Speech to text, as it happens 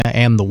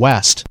and the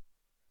West.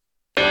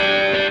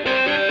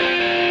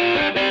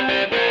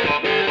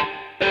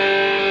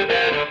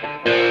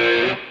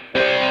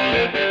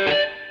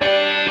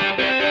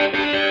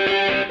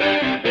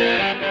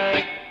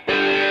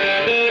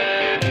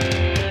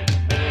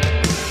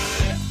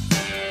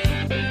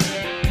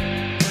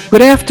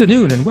 Good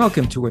afternoon and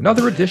welcome to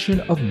another edition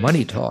of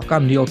Money Talk.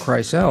 I'm Neil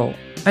Kreisel,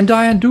 and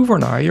Diane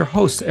Duvernay, your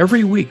host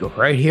every week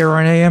right here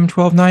on AM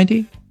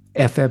 1290,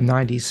 FM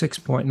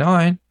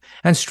 96.9,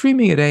 and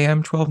streaming at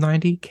AM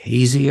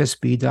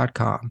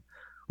 1290KZSB.com.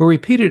 We're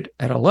repeated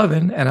at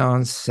 11 and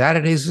on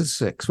Saturdays at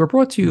 6. We're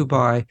brought to you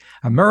by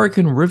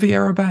American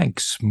Riviera Bank,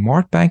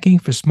 smart banking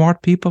for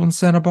smart people in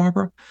Santa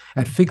Barbara,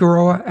 at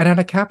Figueroa and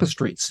Anacapa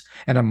Streets,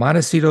 and at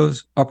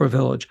Montecito's Upper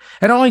Village,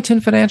 and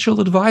Arlington Financial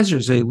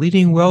Advisors, a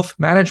leading wealth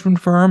management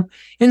firm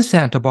in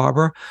Santa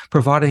Barbara,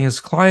 providing its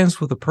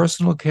clients with the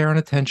personal care and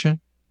attention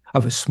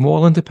of a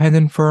small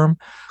independent firm,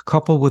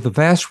 coupled with the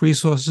vast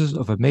resources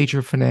of a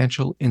major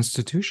financial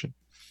institution.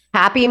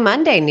 Happy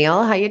Monday,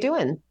 Neil. How you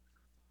doing?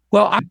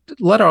 Well, I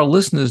let our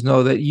listeners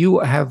know that you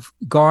have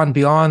gone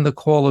beyond the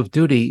call of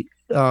duty.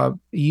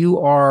 You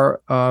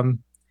are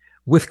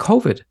with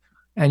COVID,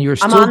 and you're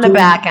still I'm on the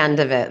back end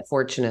of it,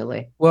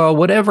 fortunately. Well,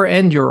 whatever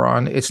end you're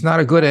on, it's not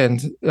a good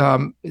end.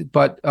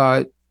 But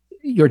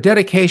your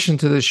dedication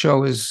to the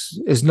show is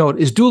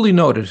duly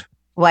noted.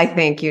 Well, I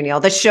thank you, Neil.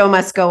 The show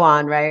must go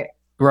on, right?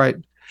 Right.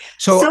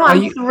 So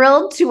I'm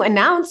thrilled to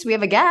announce we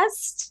have a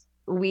guest.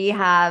 We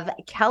have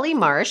Kelly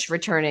Marsh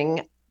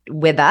returning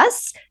with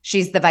us.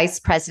 She's the Vice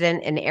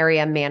President and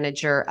Area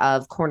Manager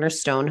of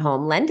Cornerstone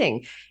Home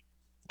Lending.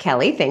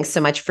 Kelly, thanks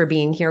so much for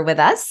being here with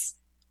us.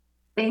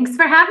 Thanks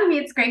for having me.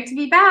 It's great to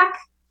be back.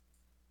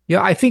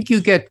 Yeah, I think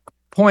you get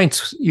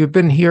points. You've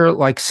been here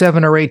like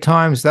 7 or 8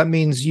 times. That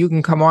means you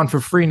can come on for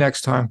free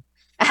next time.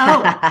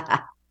 Oh,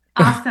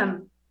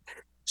 awesome.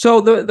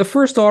 So the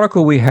first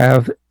article we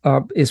have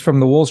is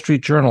from the Wall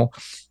Street Journal,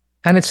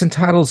 and it's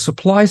entitled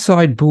 "Supply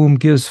Side Boom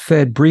Gives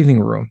Fed Breathing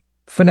Room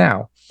for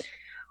Now."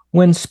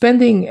 When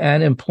spending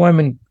and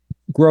employment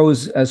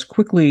grows as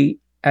quickly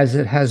as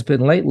it has been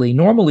lately,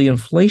 normally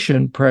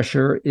inflation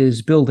pressure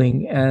is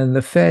building and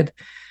the Fed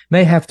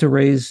may have to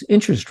raise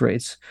interest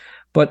rates.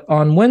 But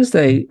on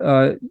Wednesday,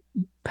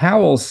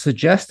 Powell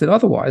suggested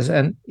otherwise,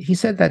 and he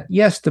said that,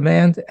 yes,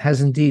 demand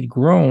has indeed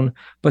grown,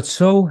 but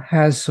so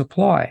has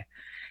supply.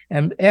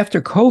 And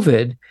after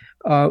COVID,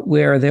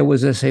 where there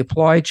was a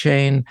supply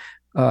chain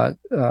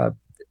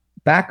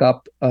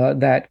backup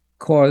that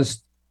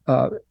caused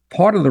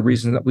part of the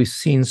reason that we've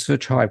seen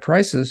such high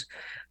prices,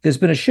 there's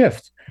been a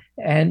shift,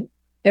 and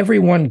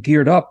everyone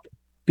geared up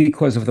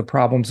because of the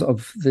problems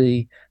of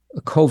the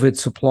COVID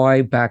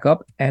supply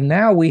backup. And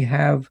now we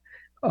have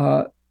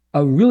a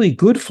really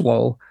good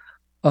flow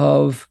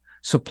of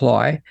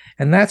supply,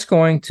 and that's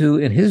going to,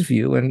 in his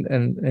view and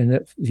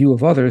the view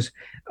of others,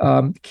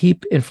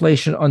 keep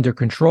inflation under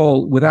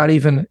control without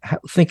even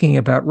thinking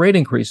about rate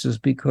increases.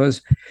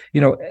 Because,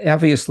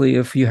 obviously,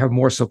 if you have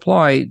more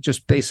supply,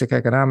 just basic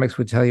economics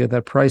would tell you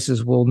that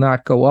prices will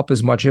not go up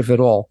as much, if at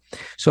all.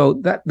 So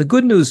that the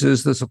good news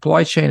is the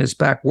supply chain is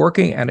back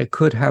working, and it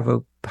could have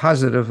a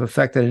positive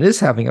effect, and it is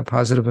having a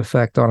positive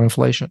effect on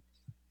inflation.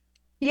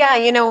 Yeah,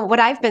 what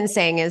I've been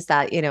saying is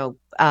that,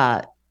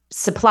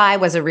 supply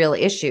was a real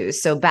issue.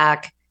 So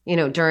back,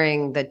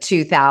 during the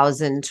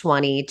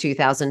 2020,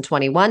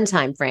 2021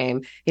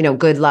 timeframe,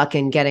 good luck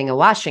in getting a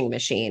washing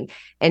machine.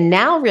 And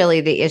now really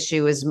the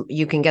issue is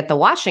you can get the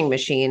washing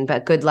machine,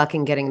 but good luck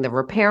in getting the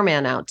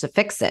repairman out to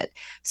fix it.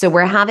 So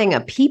we're having a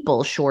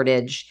people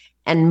shortage.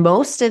 And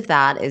most of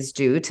that is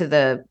due to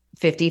the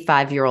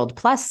 55-year-old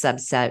plus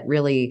subset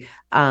really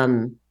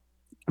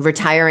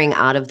retiring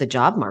out of the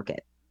job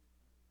market.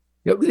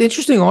 Yeah,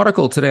 interesting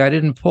article today I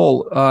didn't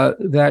pull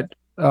that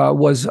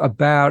was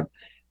about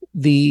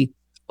the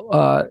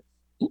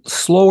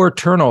slower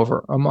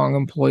turnover among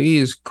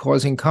employees,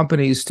 causing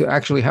companies to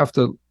actually have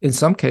to, in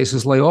some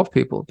cases, lay off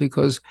people,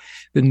 because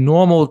the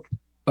normal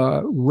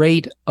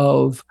rate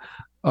of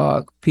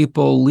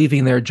people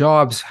leaving their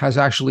jobs has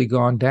actually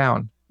gone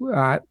down.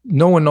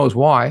 No one knows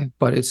why,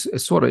 but it's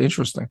sort of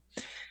interesting.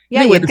 Yeah,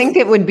 anyway, you'd think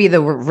it would be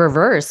the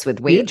reverse with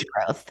wage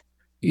growth.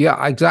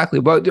 Yeah, exactly.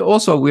 But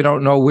also, we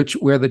don't know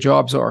where the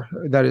jobs are.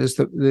 That is,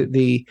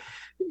 the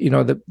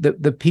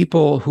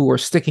people who are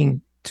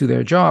sticking to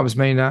their jobs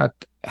may not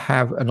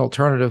have an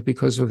alternative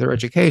because of their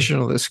education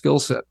or their skill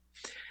set.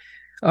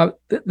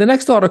 The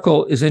next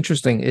article is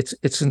interesting.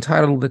 It's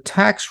entitled "The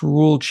Tax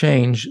Rule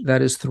Change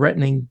That Is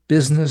Threatening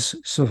Business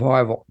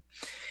Survival."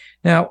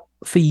 Now,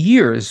 for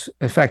years,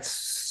 in fact,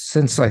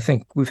 since I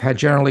think we've had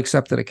generally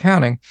accepted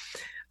accounting,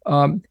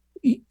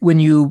 when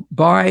you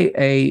buy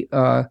a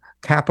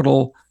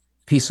capital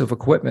piece of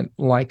equipment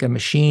like a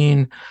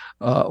machine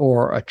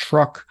or a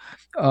truck,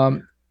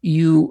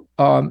 you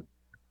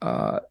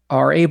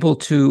are able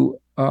to,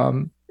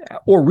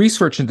 or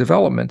research and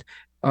development,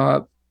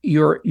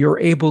 you're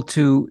able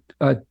to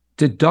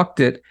deduct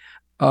it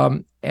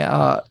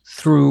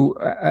through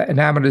an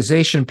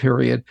amortization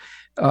period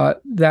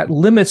that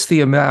limits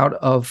the amount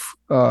of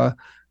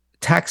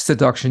tax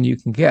deduction you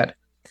can get.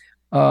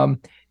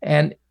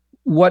 And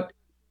what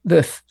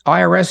the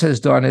IRS has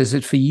done is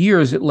for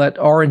years it let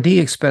R&D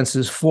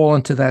expenses fall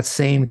into that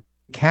same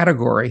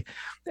category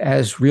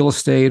as real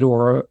estate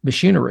or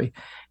machinery.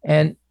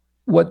 And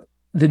what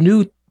the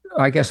new,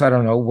 I guess I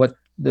don't know what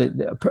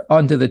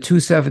under the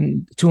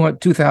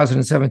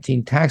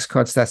 2017 tax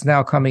cuts that's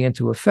now coming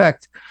into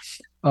effect,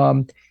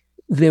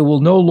 there will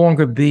no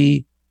longer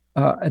be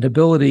an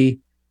ability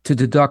to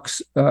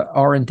deduct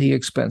R&D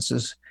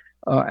expenses,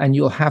 and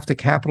you'll have to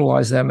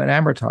capitalize them and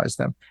amortize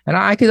them. And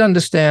I could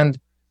understand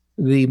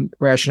the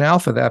rationale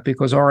for that,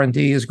 because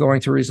R&D is going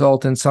to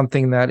result in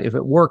something that, if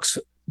it works,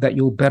 that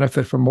you'll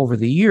benefit from over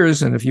the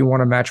years. And if you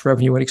want to match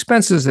revenue and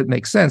expenses, it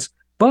makes sense.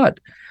 But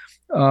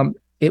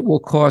it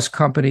will cost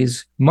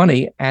companies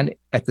money, and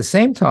at the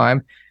same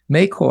time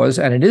may cause,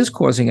 and it is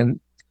causing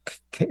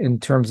in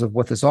terms of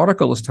what this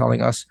article is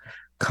telling us,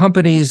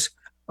 companies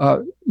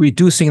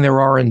reducing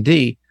their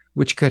R&D,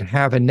 which could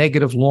have a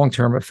negative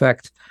long-term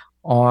effect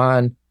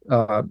on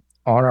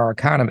our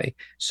economy.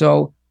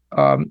 So,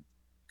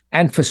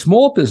 and for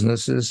small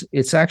businesses,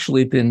 it's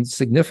actually been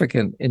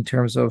significant in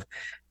terms of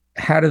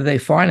how do they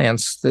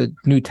finance the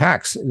new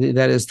tax?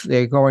 That is,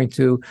 they're going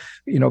to,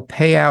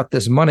 pay out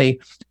this money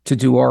to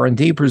do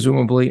R&D,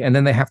 presumably, and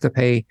then they have to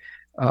pay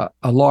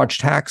a large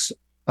tax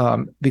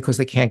because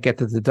they can't get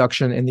the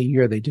deduction in the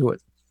year they do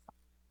it.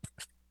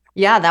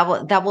 Yeah,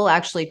 that will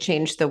actually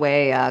change the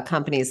way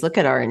companies look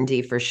at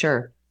R&D for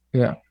sure.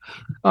 Yeah.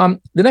 The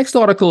next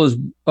article is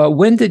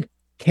when did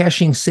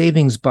cashing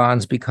savings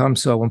bonds become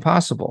so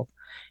impossible?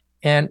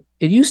 And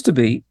it used to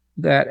be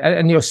that,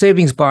 and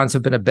savings bonds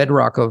have been a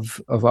bedrock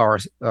of our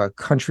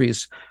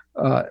country's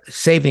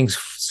savings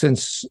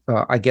since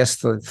I guess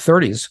the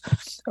 30s,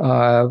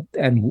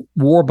 and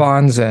war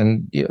bonds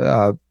and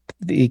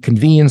the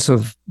convenience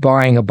of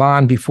buying a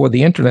bond before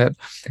the internet,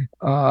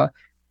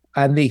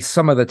 and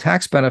some of the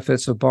tax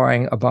benefits of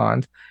buying a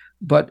bond.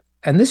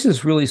 And this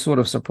is really sort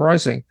of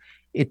surprising.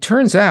 It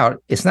turns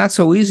out it's not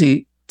so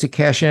easy to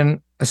cash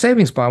in a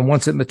savings bond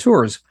once it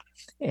matures,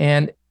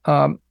 and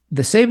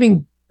the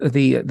savings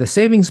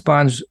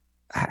bonds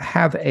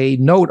have a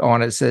note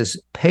on it that says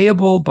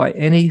payable by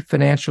any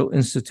financial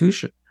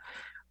institution,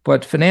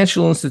 but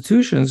financial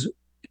institutions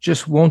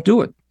just won't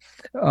do it,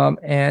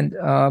 and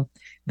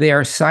they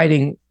are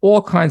citing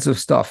all kinds of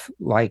stuff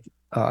like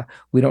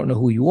we don't know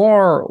who you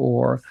are,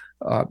 or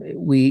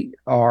we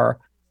are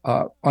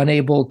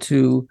unable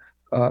to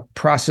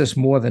process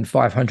more than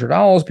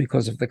 $500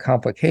 because of the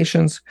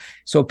complications.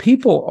 So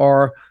people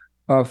are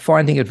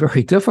finding it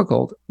very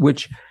difficult,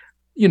 which,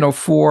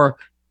 for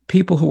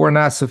people who are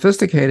not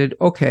sophisticated,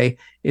 okay,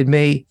 it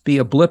may be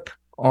a blip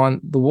on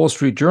the Wall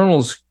Street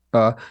Journal's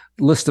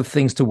list of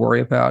things to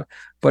worry about.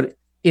 But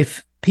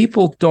if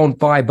people don't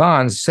buy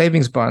bonds,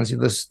 savings bonds,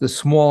 the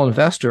small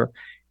investor,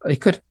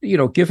 it could,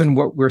 given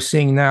what we're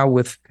seeing now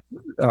with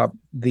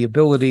the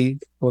ability,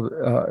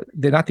 or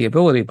not the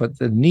ability, but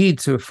the need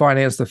to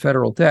finance the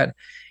federal debt,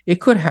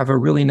 it could have a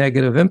really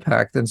negative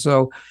impact. And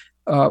so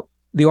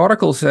the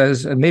article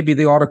says, and maybe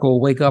the article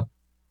will wake up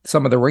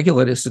some of the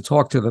regulators to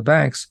talk to the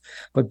banks,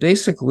 but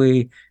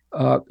basically,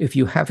 if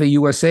you have a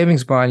U.S.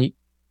 savings bond,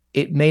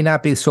 it may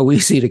not be so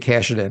easy to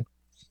cash it in.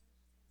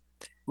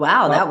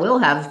 Wow, that will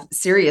have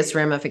serious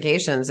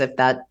ramifications if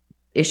that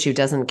issue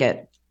doesn't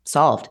get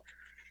solved.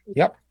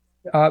 Yep.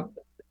 The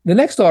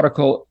next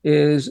article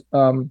is,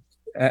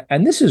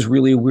 and this is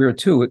really weird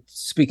too,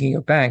 speaking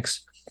of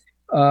banks,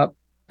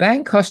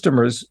 bank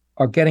customers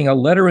are getting a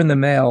letter in the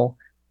mail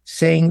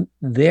saying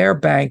their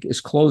bank is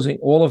closing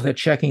all of their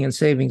checking and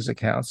savings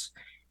accounts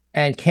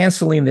and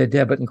canceling their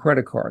debit and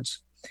credit cards.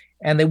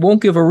 And they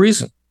won't give a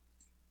reason.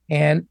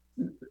 And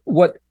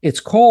what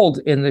it's called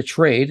in the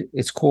trade,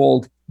 it's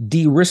called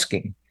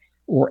de-risking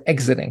or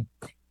exiting.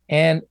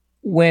 And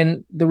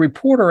when the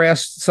reporter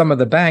asked some of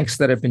the banks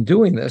that have been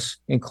doing this,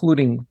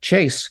 including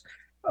Chase,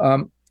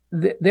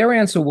 their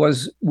answer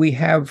was, we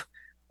have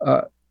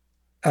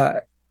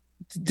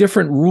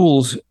different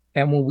rules.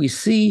 And when we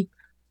see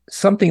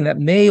something that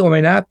may or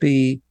may not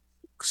be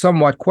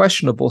somewhat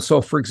questionable,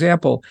 so for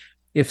example,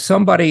 if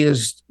somebody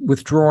is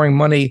withdrawing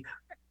money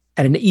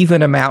at an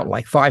even amount,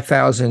 like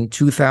 $5,000,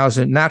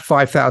 $2,000, not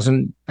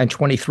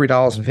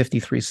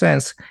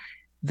 $5,023.53,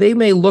 they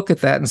may look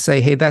at that and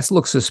say, hey, that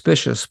looks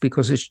suspicious,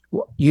 because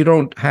you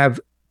don't have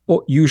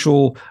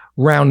usual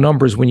round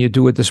numbers when you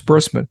do a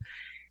disbursement.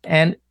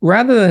 And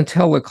rather than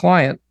tell the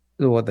client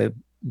or the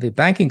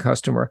banking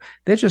customer,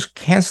 they're just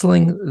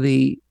canceling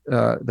the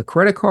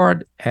credit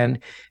card. And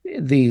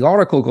the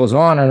article goes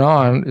on in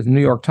the New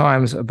York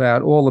Times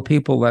about all the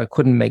people that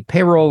couldn't make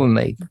payroll and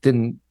they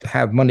didn't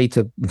have money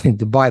to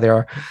buy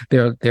their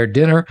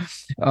dinner.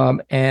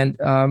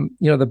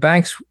 The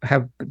banks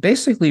have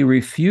basically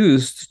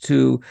refused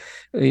to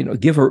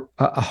give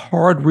a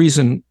hard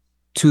reason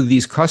to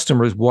these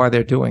customers why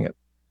they're doing it.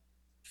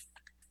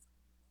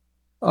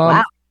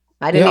 Wow.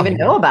 I didn't even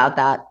know about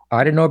that.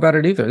 I didn't know about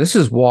it either. This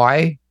is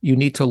why you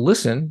need to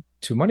listen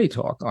to Money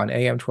Talk on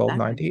AM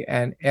 1290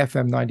 and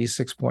FM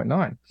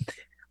 96.9.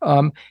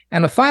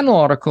 And the final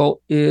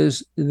article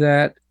is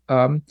that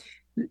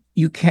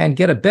you can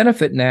get a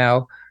benefit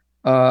now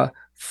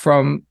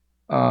from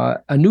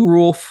a new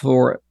rule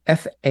for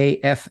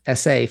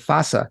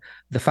FAFSA,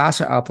 the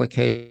FAFSA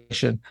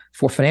application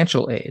for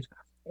financial aid.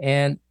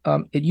 And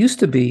it used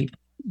to be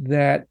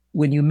that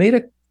when you made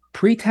a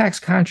pre-tax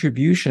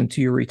contribution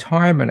to your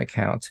retirement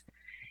account,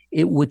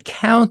 it would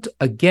count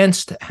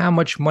against how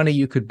much money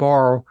you could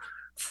borrow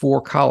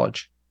for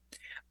college.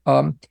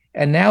 And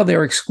now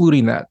they're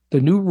excluding that.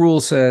 The new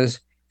rule says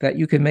that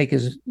you can make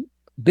as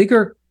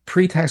bigger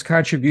pre-tax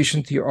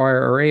contribution to your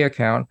IRA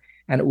account,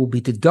 and it will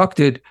be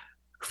deducted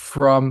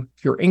from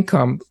your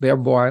income,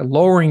 thereby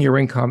lowering your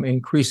income,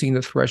 increasing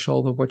the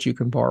threshold of what you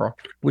can borrow,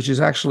 which is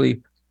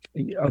actually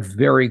a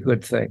very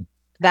good thing.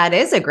 That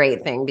is a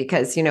great thing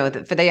because,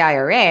 for the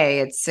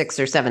IRA, it's $6,000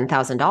 or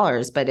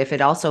 $7,000. But if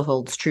it also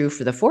holds true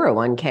for the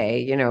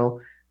 401k,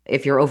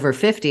 if you're over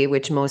 50,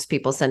 which most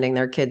people sending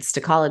their kids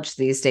to college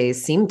these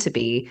days seem to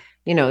be,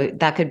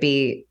 that could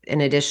be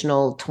an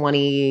additional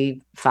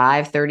 $25,000,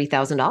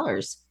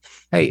 $30,000.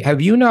 Hey,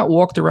 have you not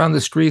walked around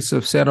the streets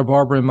of Santa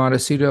Barbara and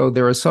Montecito?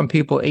 There are some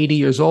people 80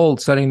 years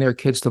old sending their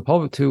kids to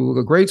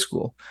a grade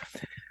school.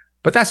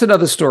 But that's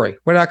another story.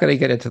 We're not going to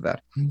get into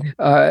that.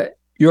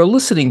 You're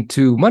listening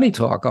to Money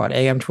Talk on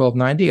AM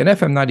 1290 and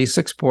FM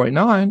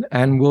 96.9,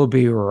 and we'll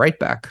be right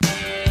back.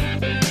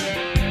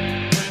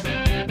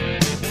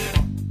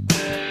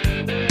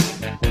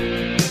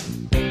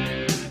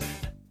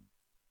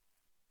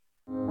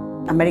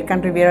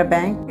 American Riviera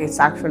Bank is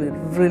actually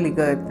really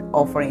good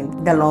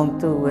offering the loan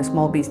to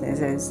small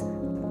businesses.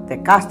 The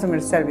customer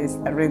service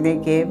that Renee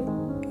gave,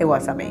 it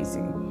was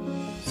amazing.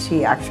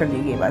 She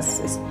actually gave us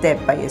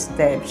step by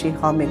step. She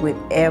helped me with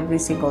every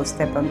single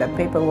step on the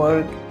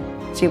paperwork.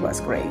 She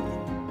was great.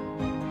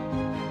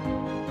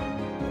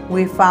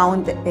 We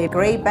found a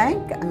great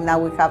bank, and now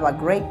we have a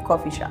great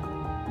coffee shop.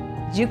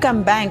 You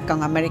can bank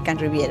on American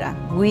Riviera.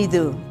 We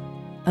do.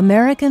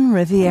 American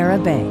Riviera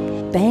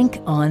Bank. Bank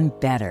on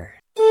better.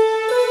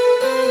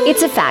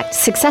 It's a fact.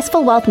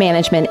 Successful wealth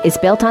management is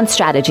built on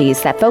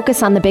strategies that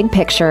focus on the big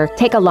picture,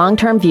 take a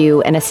long-term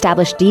view, and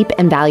establish deep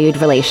and valued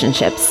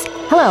relationships.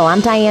 Hello,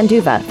 I'm Diane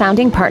Duva,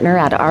 founding partner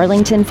at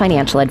Arlington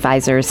Financial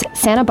Advisors,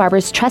 Santa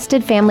Barbara's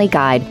trusted family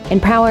guide,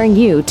 empowering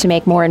you to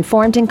make more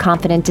informed and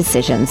confident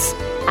decisions.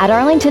 At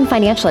Arlington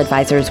Financial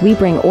Advisors, we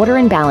bring order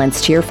and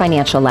balance to your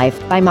financial life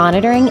by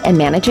monitoring and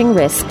managing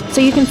risk so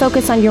you can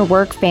focus on your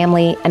work,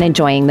 family, and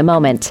enjoying the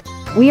moment.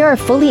 We are a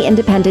fully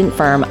independent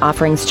firm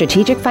offering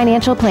strategic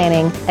financial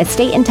planning,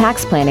 estate and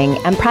tax planning,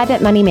 and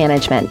private money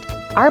management.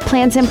 Our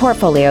plans and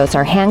portfolios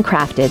are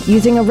handcrafted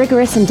using a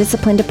rigorous and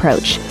disciplined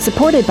approach,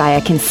 supported by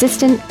a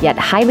consistent yet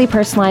highly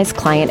personalized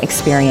client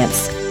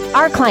experience.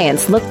 Our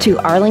clients look to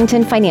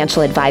Arlington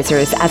Financial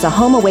Advisors as a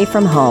home away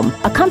from home,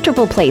 a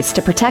comfortable place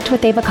to protect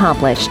what they've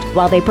accomplished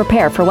while they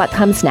prepare for what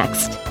comes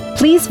next.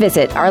 Please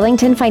visit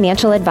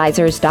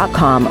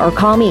arlingtonfinancialadvisors.com or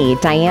call me,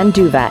 Diane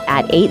Duva,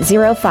 at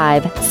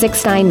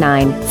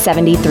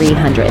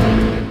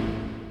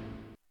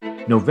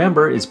 805-699-7300.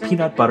 November is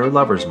Peanut Butter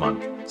Lovers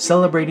Month,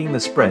 celebrating the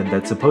spread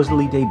that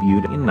supposedly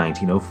debuted in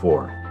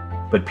 1904.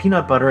 But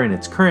peanut butter in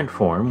its current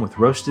form, with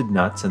roasted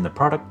nuts and the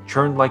product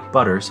churned like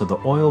butter so the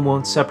oil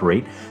won't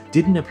separate,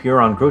 didn't appear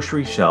on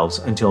grocery shelves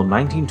until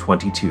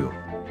 1922.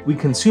 We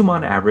consume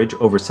on average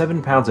over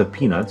 7 pounds of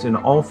peanuts in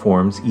all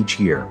forms each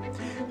year.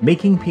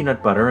 Making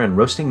peanut butter and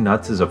roasting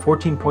nuts is a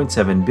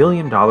 $14.7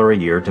 billion a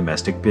year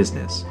domestic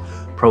business.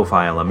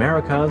 Profile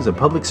America is a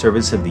public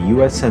service of the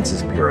U.S.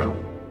 Census Bureau.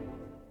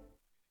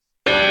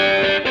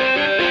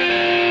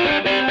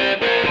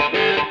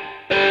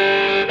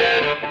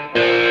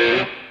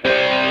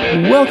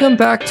 Welcome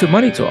back to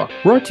Money Talk,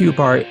 brought to you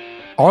by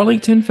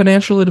Arlington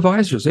Financial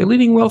Advisors, a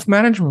leading wealth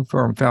management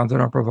firm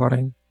founded on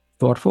providing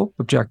thoughtful,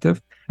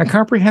 objective, and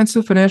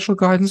comprehensive financial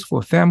guidance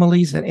for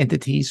families and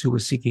entities who are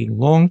seeking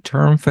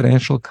long-term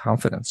financial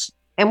confidence.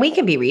 And we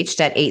can be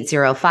reached at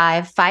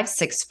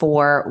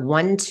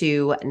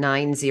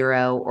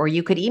 805-564-1290, or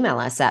you could email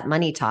us at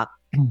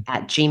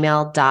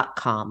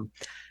moneytalk@gmail.com.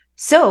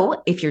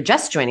 So if you're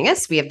just joining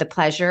us, we have the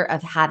pleasure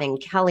of having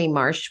Kelly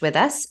Marsh with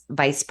us,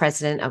 Vice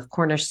President of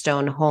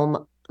Cornerstone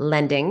Home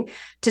Lending,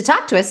 to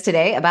talk to us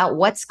today about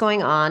what's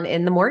going on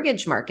in the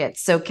mortgage market.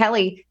 So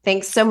Kelly,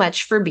 thanks so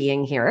much for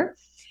being here.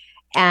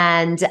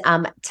 And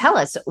tell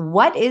us,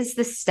 what is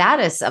the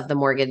status of the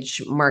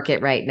mortgage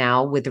market right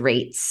now with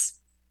rates?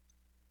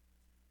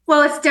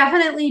 Well, it's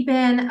definitely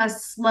been a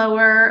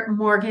slower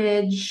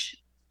mortgage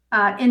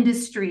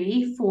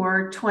industry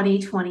for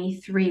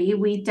 2023.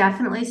 We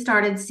definitely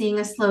started seeing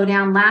a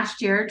slowdown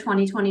last year,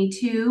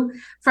 2022,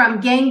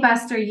 from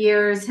gangbuster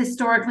years,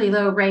 historically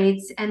low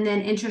rates, and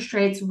then interest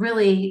rates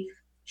really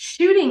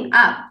shooting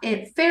up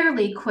it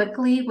fairly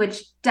quickly,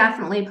 which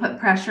definitely put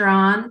pressure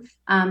on.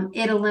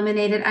 It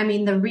eliminated,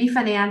 the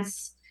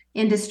refinance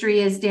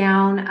industry is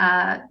down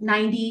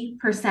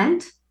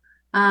 90%.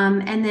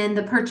 And then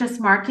the purchase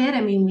market,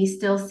 we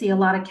still see a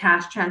lot of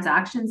cash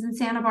transactions in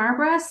Santa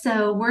Barbara.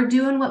 So we're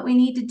doing what we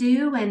need to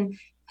do and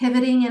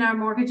pivoting in our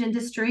mortgage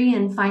industry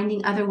and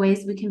finding other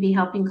ways we can be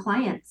helping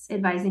clients,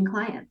 advising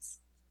clients.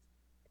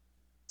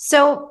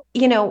 So,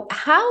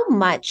 how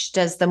much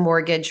does the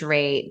mortgage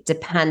rate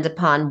depend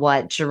upon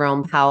what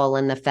Jerome Powell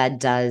and the Fed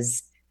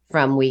does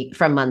from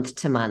month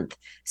to month?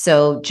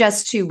 So,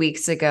 just 2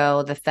 weeks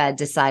ago, the Fed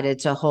decided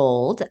to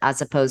hold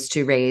as opposed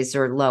to raise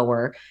or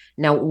lower.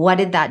 Now, what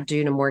did that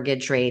do to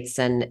mortgage rates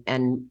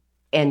and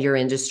your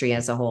industry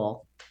as a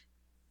whole?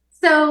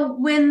 So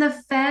when the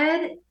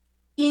Fed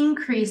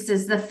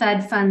increases the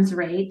Fed funds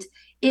rate,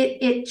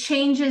 it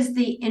changes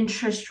the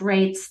interest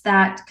rates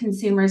that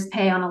consumers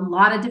pay on a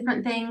lot of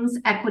different things,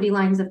 equity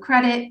lines of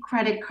credit,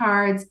 credit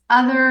cards,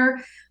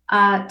 other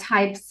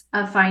types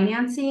of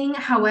financing.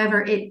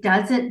 However, it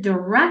doesn't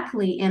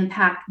directly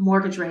impact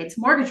mortgage rates.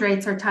 Mortgage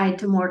rates are tied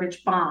to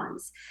mortgage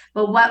bonds.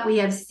 But what we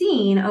have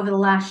seen over the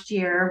last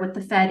year with the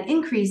Fed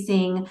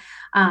increasing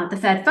the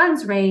Fed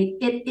funds rate,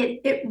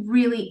 it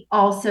really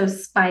also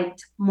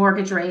spiked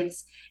mortgage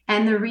rates.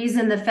 And the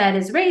reason the Fed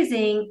is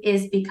raising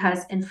is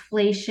because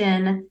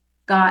inflation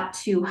got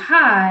too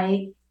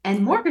high, and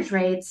mortgage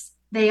rates,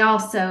 they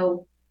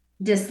also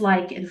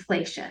dislike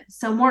inflation.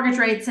 So mortgage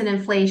rates and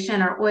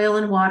inflation are oil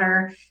and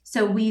water.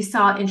 So we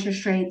saw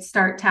interest rates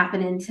start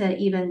tapping into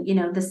even,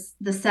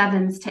 the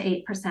 7s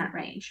to 8%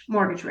 range,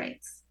 mortgage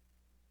rates.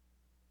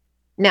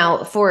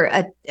 Now, for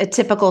a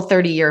typical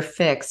 30-year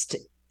fixed,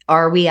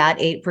 are we at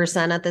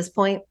 8% at this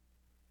point?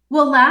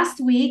 Well, last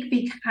week,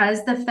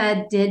 because the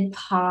Fed did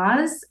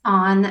pause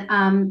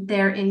on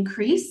their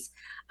increase,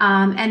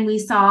 and we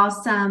saw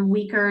some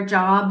weaker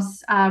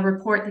jobs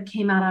report that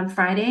came out on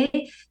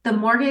Friday, the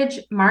mortgage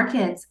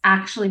markets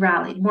actually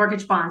rallied,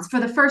 mortgage bonds. For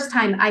the first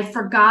time, I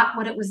forgot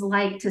what it was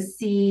like to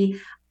see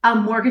a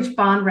mortgage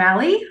bond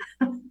rally.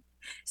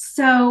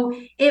 So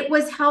it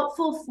was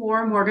helpful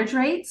for mortgage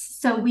rates.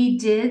 So we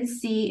did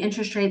see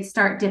interest rates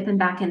start dipping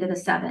back into the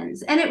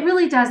 7s. And it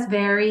really does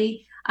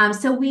vary.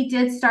 So we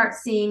did start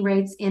seeing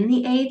rates in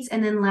the 8s,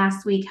 and then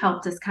last week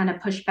helped us kind of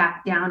push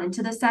back down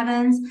into the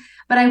 7s.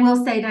 But I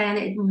will say, Diana,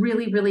 it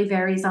really, really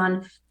varies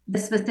on the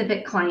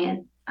specific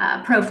client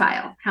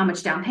profile, how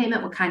much down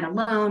payment, what kind of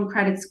loan,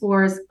 credit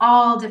scores,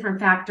 all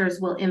different factors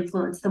will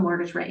influence the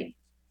mortgage rate.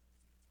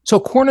 So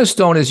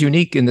Cornerstone is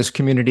unique in this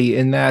community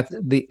in that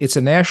it's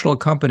a national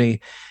company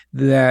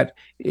that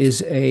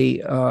is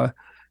a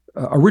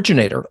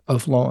originator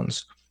of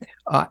loans.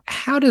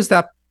 How does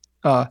that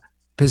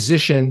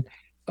position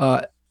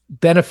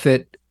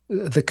benefit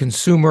the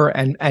consumer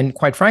and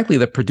quite frankly,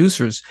 the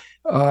producers?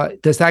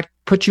 Does that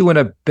put you in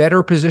a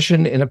better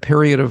position in a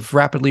period of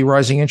rapidly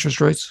rising interest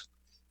rates?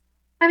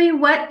 I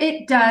mean, what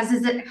it does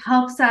is it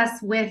helps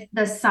us with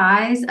the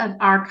size of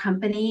our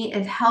company.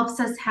 It helps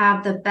us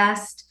have the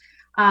best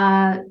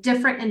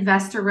different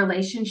investor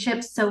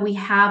relationships. So we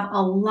have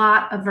a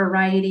lot of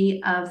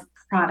variety of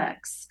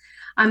products.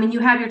 I mean, you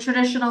have your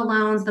traditional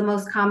loans. The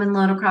most common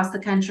loan across the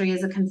country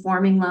is a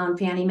conforming loan,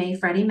 Fannie Mae,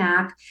 Freddie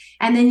Mac.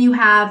 And then you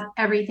have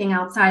everything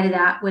outside of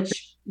that,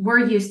 which we're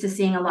used to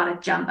seeing a lot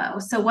of jumbo.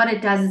 So what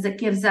it does is it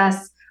gives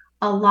us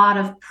a lot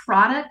of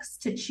products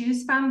to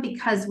choose from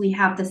because we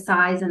have the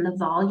size and the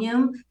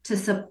volume to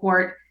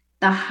support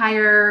the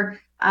higher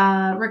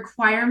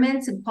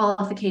requirements and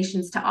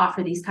qualifications to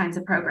offer these kinds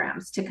of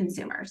programs to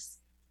consumers.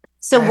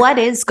 So what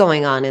is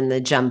going on in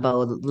the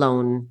jumbo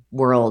loan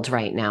world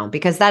right now?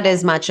 Because that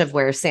is much of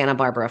where Santa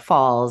Barbara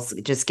falls,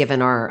 just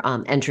given our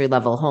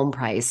entry-level home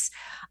price.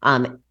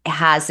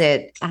 Has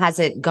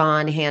it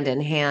gone hand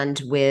in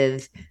hand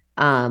with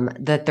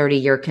the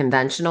 30-year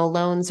conventional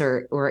loans,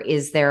 or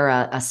is there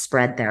a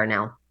spread there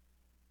now?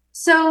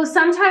 So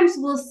sometimes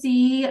we'll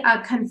see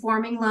a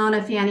conforming loan,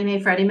 a Fannie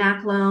Mae, Freddie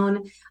Mac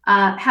loan,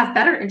 have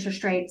better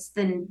interest rates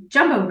than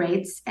jumbo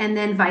rates, and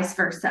then vice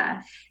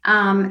versa.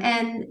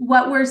 And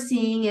what we're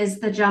seeing is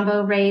the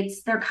jumbo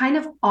rates, they're kind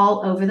of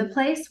all over the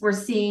place. We're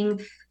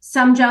seeing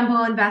some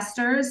jumbo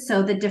investors,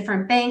 so the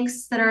different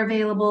banks that are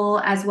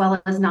available, as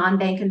well as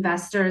non-bank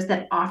investors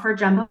that offer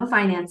jumbo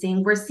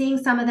financing. We're seeing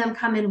some of them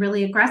come in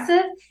really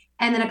aggressive,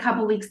 and then a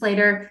couple weeks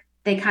later,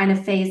 they kind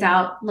of phase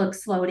out,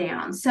 slow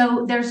down.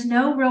 So there's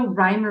no real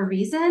rhyme or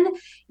reason.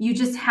 You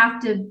just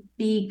have to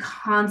be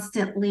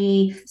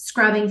constantly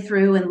scrubbing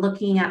through and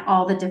looking at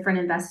all the different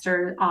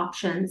investor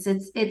options.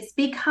 It's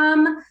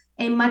become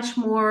a much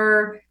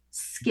more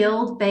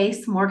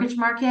skilled-based mortgage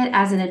market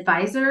as an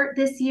advisor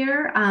this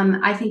year.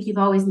 I think you've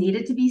always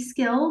needed to be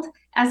skilled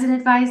as an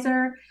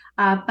advisor,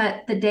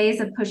 but the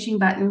days of pushing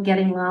button,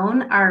 getting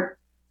loan are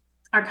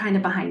kind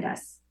of behind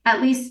us,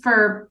 at least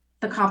for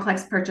the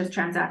complex purchase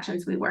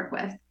transactions we work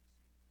with.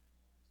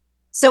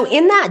 So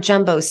in that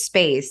jumbo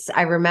space,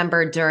 I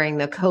remember during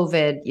the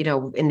COVID,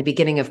 in the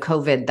beginning of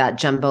COVID, that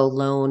jumbo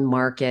loan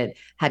market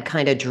had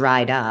kind of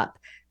dried up.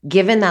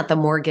 Given that the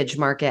mortgage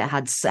market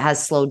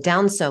has slowed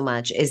down so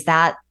much, is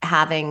that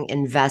having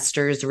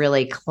investors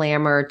really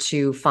clamor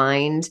to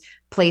find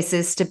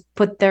places to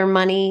put their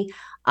money?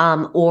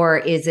 Or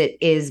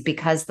is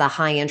because the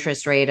high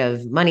interest rate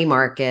of money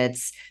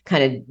markets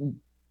kind of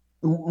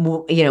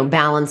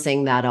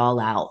balancing that all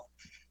out?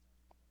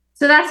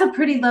 So that's a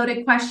pretty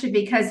loaded question,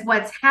 because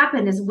what's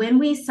happened is when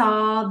we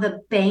saw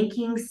the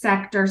banking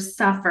sector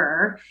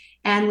suffer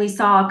and we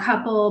saw a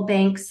couple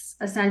banks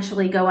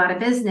essentially go out of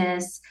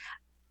business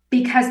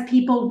because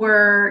people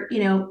were,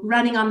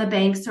 running on the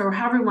banks, or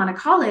however you want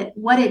to call it,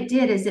 what it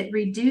did is it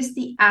reduced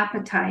the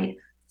appetite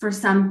for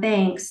some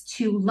banks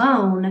to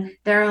loan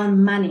their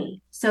own money.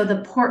 So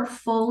the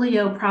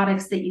portfolio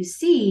products that you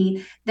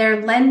see,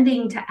 their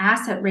lending to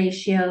asset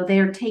ratio,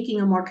 they're taking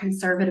a more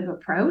conservative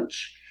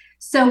approach.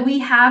 So we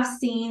have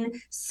seen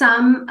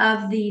some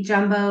of the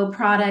jumbo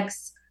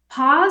products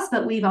pause,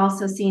 but we've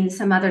also seen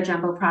some other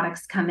jumbo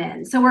products come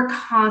in. So we're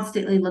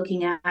constantly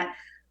looking at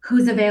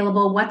who's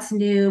available, what's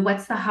new,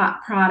 what's the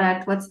hot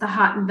product, what's the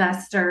hot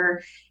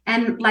investor.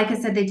 And like I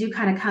said, they do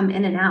kind of come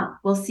in and out.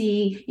 We'll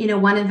see,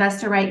 one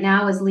investor right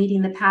now is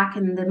leading the pack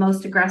in the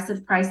most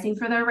aggressive pricing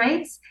for their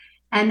rates.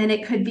 And then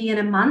it could be in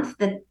a month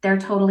that they're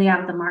totally out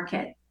of the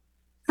market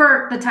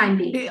for the time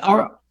being.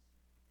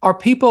 Are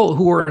people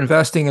who are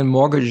investing in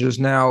mortgages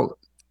now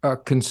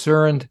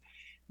concerned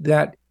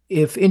that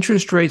if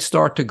interest rates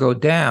start to go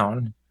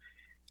down,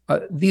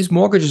 these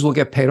mortgages will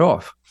get paid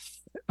off?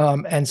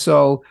 And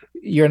so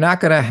you're not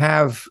going to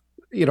have,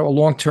 a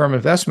long-term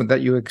investment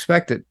that you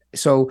expected.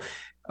 So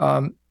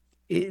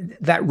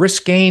that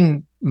risk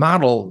gain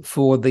model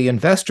for the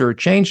investor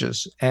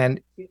changes, and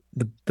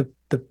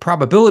the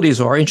probabilities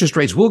are interest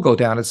rates will go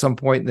down at some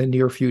point in the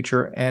near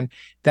future, and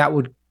that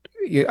would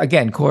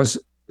again cause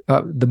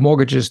the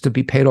mortgages to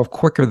be paid off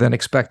quicker than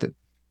expected.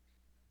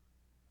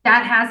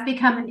 That has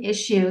become an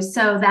issue.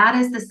 So that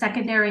is the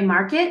secondary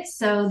market.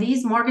 So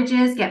these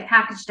mortgages get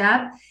packaged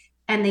up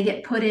and they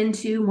get put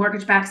into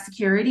mortgage-backed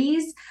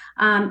securities.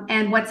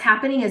 And what's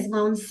happening is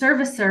loan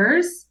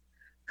servicers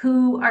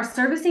who are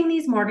servicing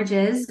these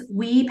mortgages,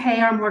 we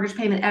pay our mortgage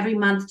payment every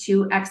month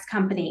to X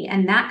company.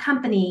 And that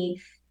company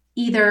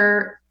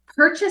either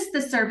purchased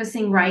the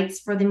servicing rights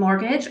for the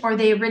mortgage, or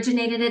they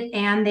originated it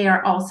and they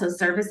are also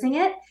servicing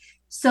it.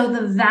 So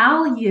the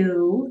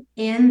value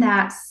in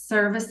that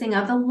servicing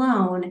of the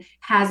loan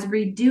has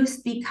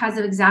reduced because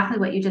of exactly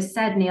what you just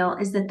said, Neil,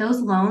 is that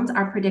those loans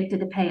are predicted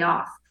to pay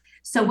off.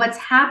 So what's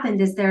happened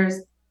is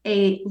there's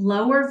a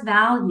lower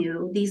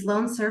value. These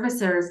loan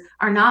servicers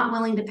are not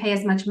willing to pay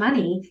as much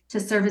money to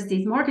service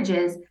these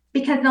mortgages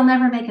because they'll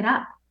never make it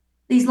up.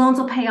 These loans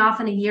will pay off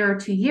in a year or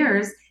 2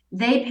 years.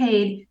 They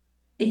paid,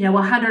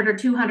 100 or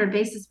 200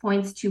 basis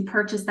points to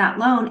purchase that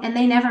loan, and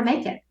they never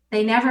make it.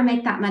 They never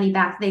make that money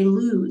back. They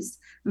lose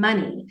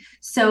money.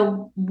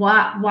 So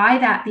why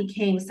that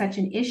became such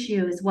an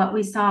issue is what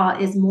we saw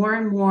is more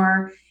and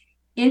more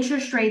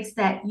interest rates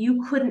that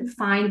you couldn't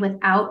find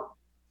without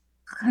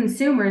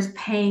consumers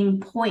paying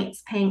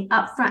points, paying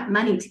upfront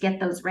money to get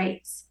those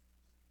rates,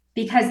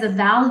 because the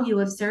value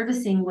of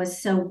servicing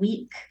was so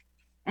weak.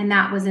 And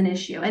that was an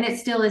issue. And it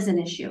still is an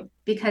issue,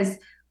 because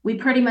we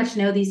pretty much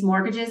know these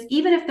mortgages,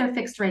 even if they're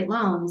fixed rate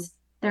loans,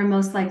 they're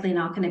most likely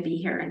not going to be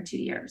here in 2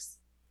 years.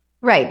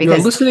 Right.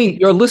 Because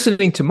you're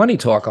listening to Money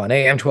Talk on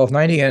AM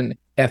 1290 and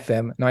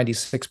FM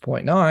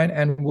 96.9,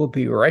 and we'll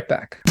be right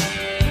back.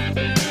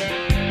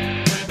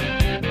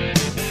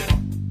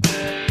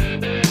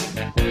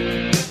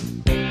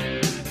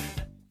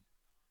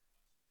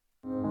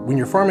 When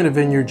you're farming a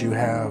vineyard, you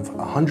have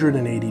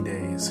 180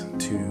 days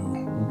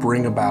to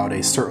bring about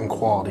a certain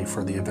quality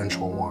for the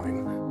eventual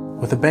wine.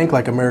 With a bank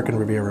like American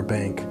Riviera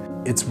Bank,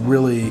 it's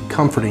really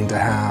comforting to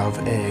have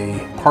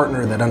a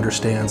partner that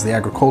understands the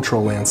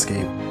agricultural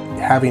landscape.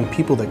 Having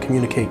people that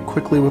communicate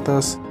quickly with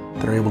us,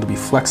 that are able to be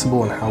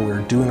flexible in how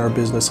we're doing our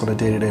business on a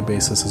day-to-day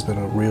basis, has been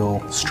a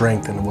real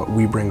strength in what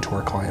we bring to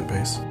our client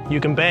base. You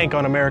can bank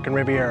on American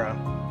Riviera.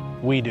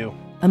 We do.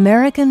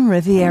 American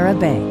Riviera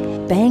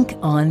Bank. Bank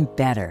on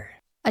better.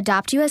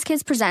 Adopt US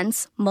Kids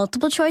presents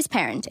Multiple Choice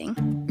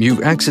Parenting.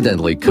 You've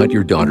accidentally cut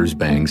your daughter's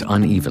bangs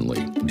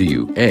unevenly. Do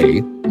you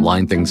A,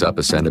 line things up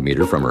a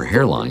centimeter from her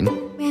hairline?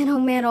 Man, oh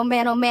man, oh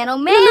man, oh man, oh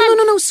man!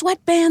 No.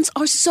 Sweatbands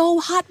are so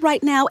hot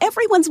right now.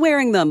 Everyone's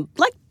wearing them.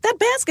 Like that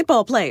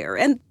basketball player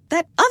and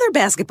that other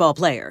basketball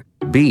player.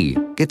 B,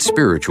 get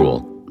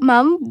spiritual.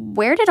 Mom,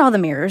 where did all the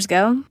mirrors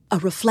go? A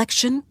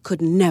reflection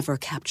could never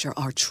capture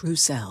our true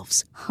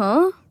selves.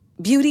 Huh?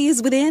 Beauty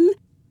is within.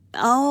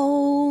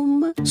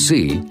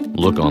 C,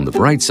 look on the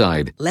bright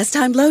side. Less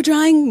time blow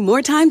drying,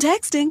 more time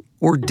texting.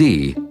 Or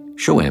D,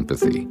 show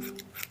empathy.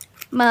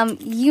 Mom,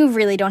 you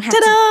really don't have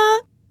Ta-da!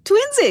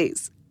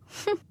 Twinsies!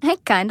 I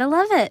kinda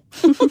love it.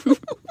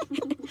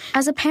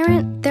 As a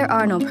parent, there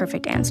are no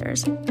perfect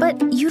answers.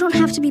 But you don't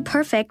have to be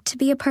perfect to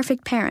be a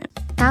perfect parent.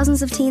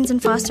 Thousands of teens in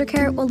foster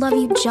care will love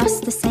you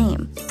just the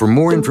same. For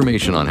more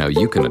information on how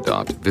you can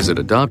adopt, visit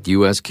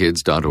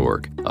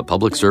adoptuskids.org. A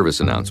public service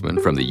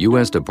announcement from the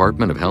U.S.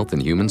 Department of Health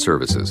and Human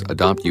Services,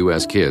 Adopt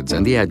U.S. Kids,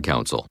 and the Ad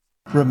Council.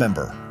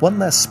 Remember, one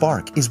less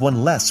spark is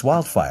one less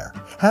wildfire.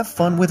 Have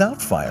fun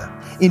without fire.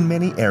 In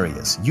many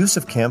areas, use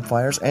of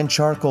campfires and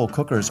charcoal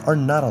cookers are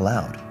not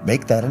allowed.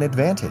 Make that an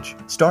advantage.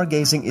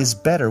 Stargazing is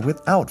better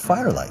without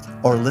firelight.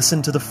 Or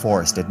listen to the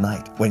forest at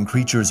night when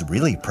creatures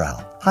really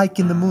prowl. Hike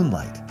in the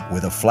moonlight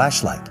with a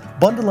flashlight.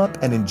 Bundle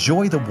up and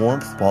enjoy the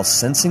warmth while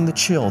sensing the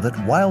chill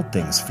that wild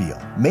things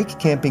feel. Make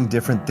camping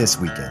different this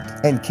weekend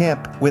and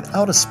camp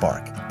without a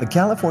spark. The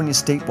California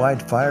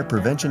Statewide Fire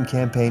Prevention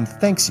Campaign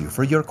thanks you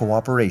for your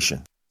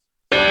cooperation.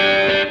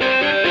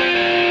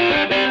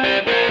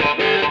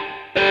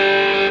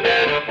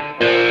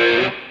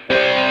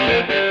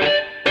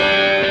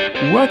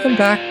 Welcome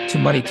back to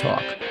Money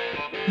Talk.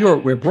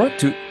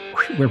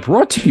 We're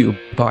brought to you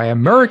by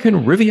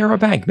American Riviera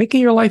Bank,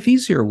 making your life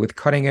easier with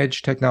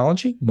cutting-edge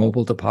technology,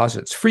 mobile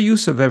deposits, free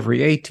use of every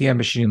ATM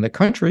machine in the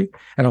country,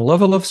 and a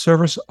level of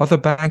service other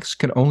banks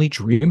can only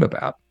dream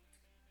about.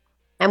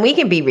 And we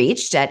can be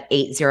reached at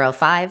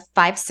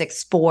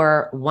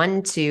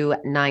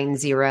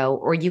 805-564-1290,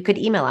 or you could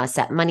email us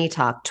at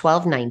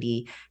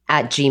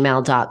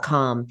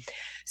moneytalk1290@gmail.com.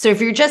 So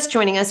if you're just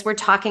joining us, we're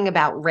talking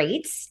about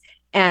rates.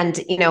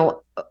 And,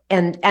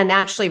 and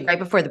actually right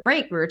before the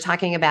break, we were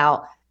talking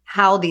about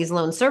how these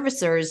loan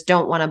servicers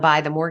don't want to buy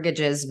the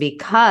mortgages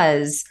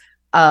because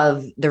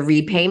of the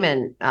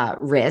repayment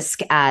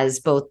risk,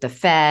 as both the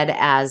Fed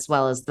as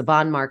well as the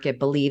bond market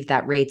believe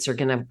that rates are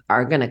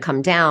gonna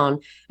come down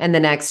in the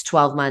next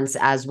 12 months,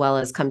 as well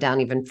as come down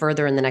even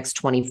further in the next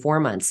 24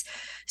 months.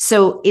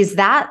 So is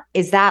that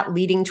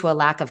leading to a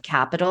lack of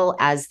capital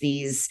as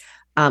these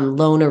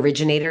loan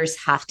originators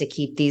have to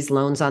keep these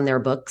loans on their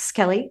books,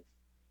 Kelly?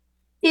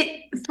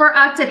 For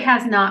us, it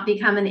has not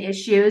become an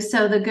issue.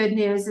 So the good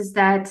news is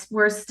that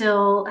we're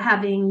still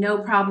having no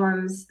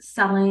problems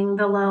selling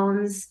the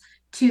loans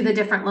to the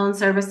different loan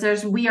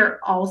servicers. We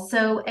are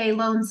also a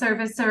loan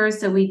servicer,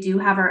 so we do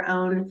have our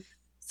own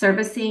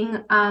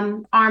servicing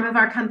arm of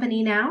our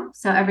company now.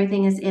 So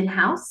everything is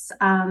in-house,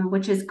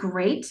 which is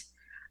great.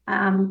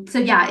 So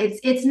yeah,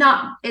 it's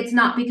not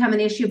become an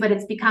issue, but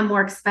it's become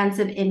more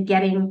expensive in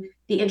getting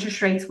the interest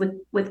rates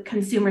with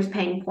consumers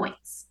paying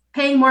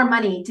more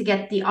money to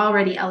get the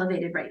already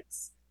elevated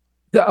rates.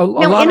 A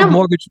lot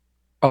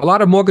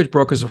of mortgage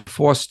brokers are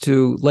forced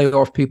to lay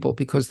off people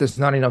because there's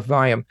not enough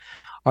volume.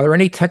 Are there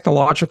any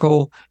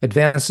technological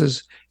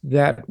advances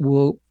that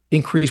will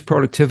increase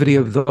productivity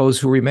of those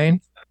who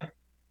remain?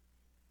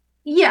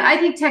 Yeah, I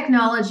think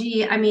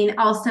technology,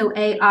 also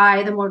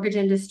AI, the mortgage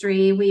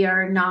industry, we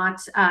are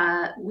not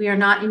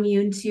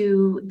immune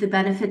to the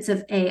benefits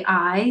of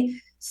AI.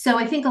 So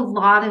I think a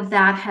lot of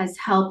that has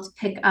helped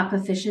pick up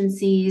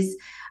efficiencies.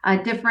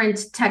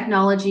 Different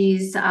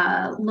technologies,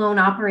 loan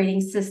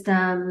operating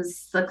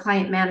systems, the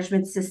client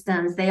management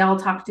systems, they all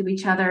talk to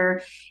each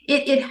other.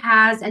 It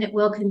has and it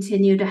will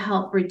continue to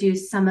help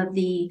reduce some of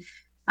the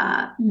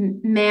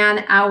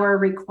man-hour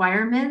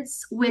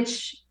requirements,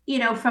 which,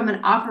 from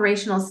an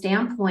operational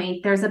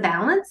standpoint, there's a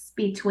balance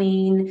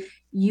between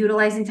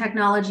utilizing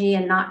technology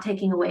and not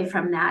taking away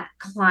from that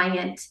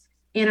client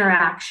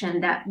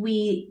interaction that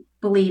we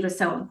believe is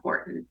so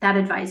important, that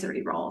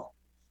advisory role.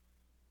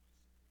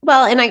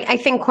 Well, and I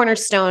think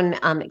Cornerstone,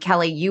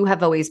 Kelly, you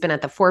have always been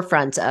at the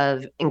forefront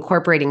of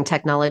incorporating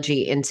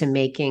technology into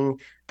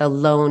making the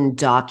loan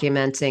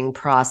documenting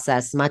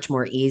process much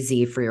more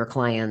easy for your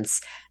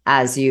clients,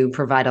 as you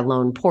provide a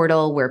loan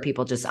portal where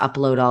people just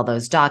upload all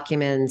those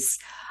documents.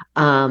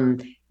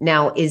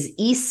 Now, is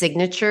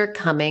e-signature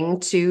coming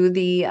to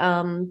the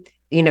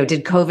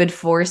did COVID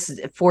force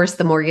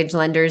the mortgage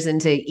lenders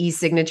into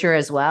e-signature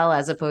as well,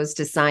 as opposed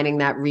to signing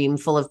that ream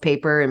full of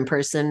paper in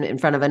person in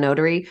front of a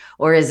notary?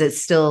 Or is it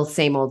still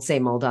same old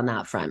on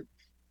that front?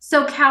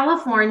 So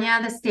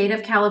the state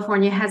of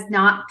California has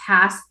not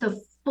passed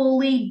the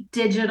fully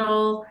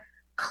digital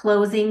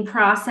closing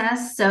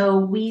process. So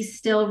we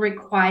still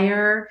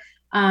require,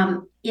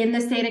 in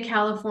the state of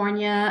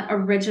California,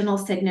 original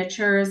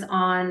signatures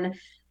on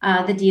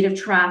the deed of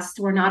trust.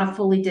 We're not a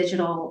fully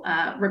digital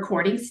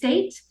recording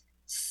state.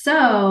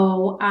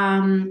 So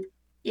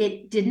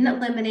it didn't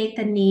eliminate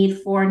the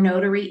need for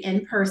notary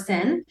in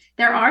person.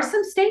 There are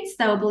some states,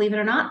 though, believe it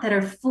or not, that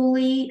are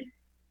fully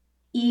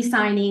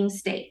e-signing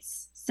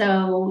states.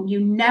 So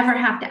you never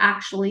have to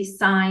actually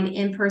sign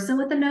in person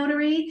with a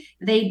notary.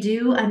 They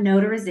do a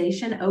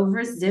notarization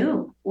over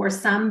Zoom or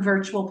some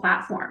virtual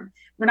platform.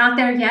 We're not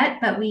there yet,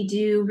 but we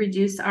do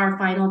reduce our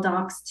final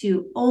docs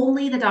to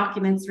only the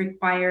documents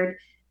required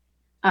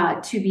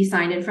to be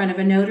signed in front of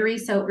a notary.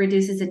 So it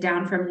reduces it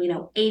down from,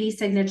 80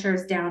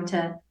 signatures down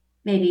to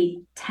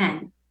maybe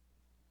 10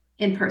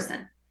 in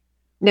person.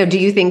 Now, do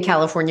you think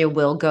California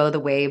will go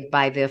the way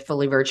by the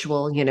fully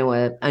virtual, a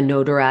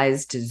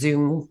notarized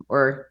Zoom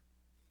or?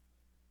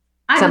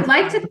 I would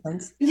like to.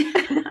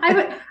 I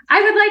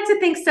would like to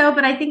think so,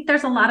 but I think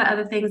there's a lot of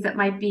other things that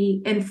might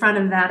be in front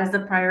of that as a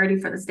priority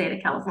for the state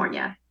of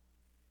California.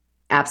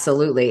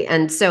 Absolutely.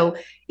 And so,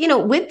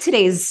 with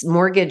today's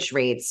mortgage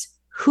rates,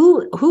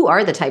 who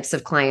are the types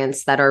of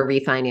clients that are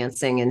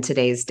refinancing in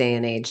today's day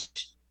and age?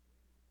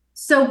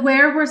 So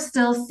where we're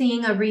still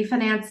seeing a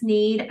refinance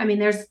need,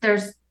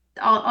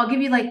 I'll give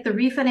you like the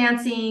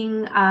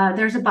refinancing,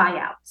 there's a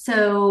buyout.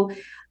 So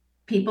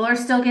people are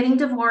still getting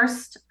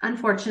divorced,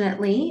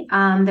 unfortunately.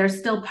 There's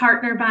still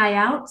partner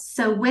buyouts.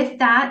 So with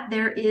that,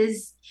 there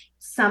is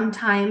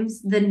sometimes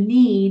the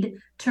need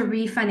to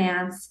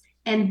refinance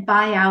and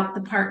buy out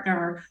the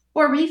partner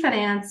or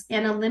refinance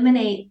and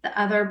eliminate the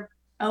other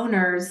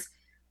owner's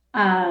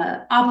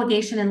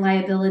obligation and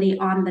liability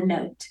on the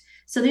note.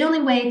 So the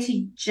only way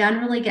to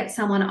generally get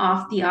someone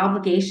off the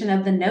obligation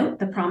of the note,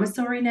 the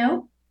promissory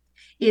note,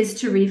 is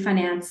to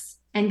refinance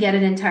and get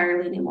an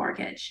entirely new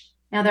mortgage.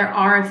 Now, there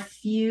are a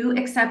few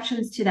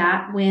exceptions to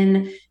that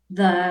when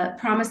the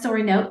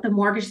promissory note, the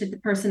mortgage that the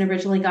person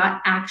originally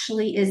got,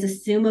 actually is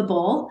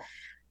assumable.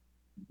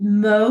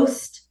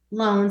 Most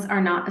loans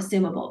are not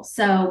assumable.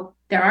 So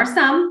there are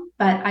some,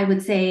 but I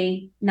would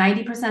say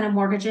 90% of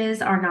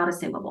mortgages are not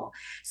assumable.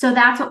 So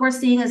that's what we're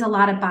seeing is a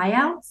lot of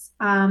buyouts.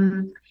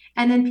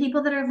 And then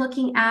people that are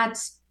looking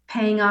at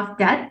paying off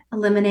debt,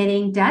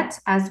 eliminating debt.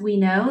 As we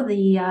know,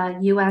 the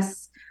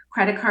U.S.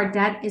 credit card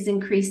debt is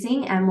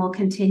increasing and will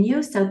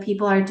continue. So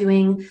people are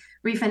doing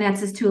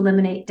refinances to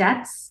eliminate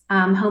debts,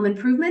 home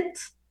improvement,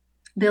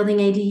 building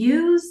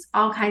ADUs,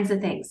 all kinds of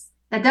things.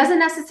 That doesn't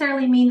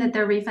necessarily mean that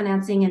they're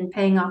refinancing and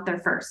paying off their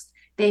first.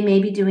 They may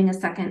be doing a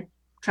second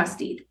trust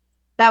deed.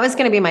 That was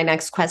going to be my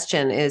next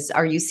question is,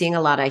 are you seeing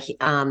a lot of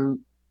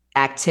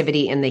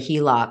activity in the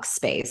HELOC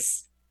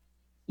space?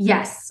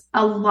 Yes,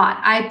 a lot.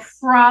 I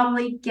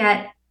probably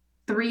get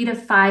 3 to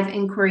 5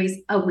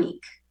 inquiries a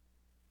week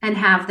and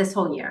have this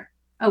whole year,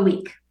 a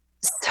week.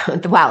 So,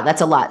 wow,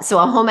 that's a lot. So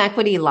a home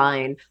equity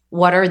line,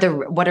 what are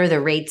the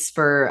rates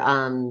for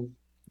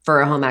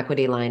a home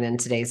equity line in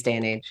today's day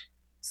and age?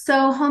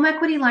 So home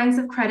equity lines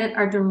of credit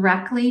are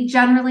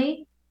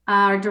generally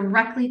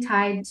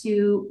tied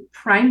to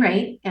prime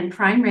rate, and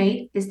prime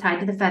rate is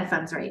tied to the Fed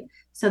funds rate.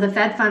 So the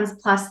Fed funds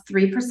plus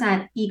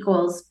 3%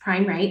 equals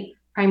prime rate.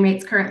 Prime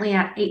rate's currently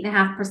at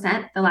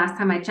 8.5%. The last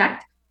time I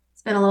checked,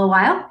 it's been a little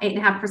while,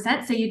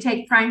 8.5%. So you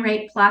take prime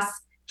rate plus,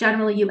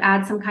 generally you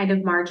add some kind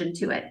of margin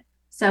to it.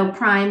 So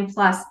prime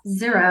plus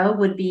 0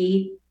 would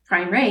be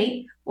prime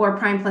rate, or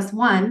prime plus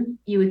 1,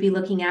 you would be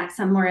looking at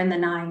somewhere in the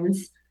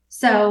 9s.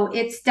 So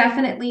it's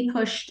definitely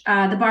pushed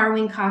the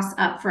borrowing costs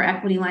up for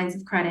equity lines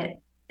of credit.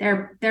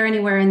 They're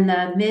anywhere in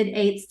the mid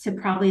 8s to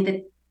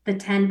probably the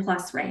 10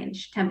 plus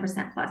range,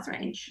 10% plus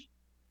range.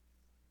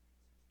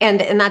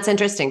 And that's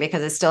interesting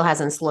because it still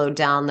hasn't slowed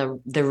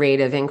down the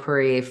rate of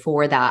inquiry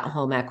for that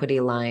home equity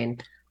line.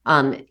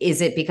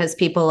 Is it because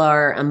people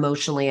are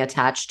emotionally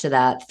attached to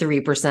that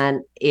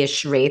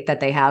 3%-ish rate that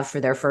they have for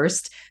their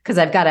first? Because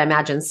I've got to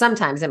imagine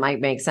sometimes it might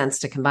make sense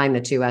to combine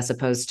the two as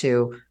opposed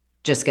to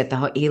just get the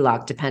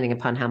HELOC, depending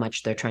upon how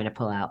much they're trying to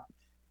pull out.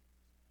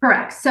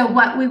 Correct. So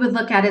what we would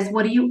look at is,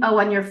 what do you owe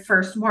on your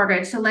first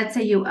mortgage? So let's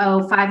say you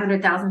owe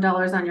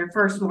 $500,000 on your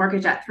first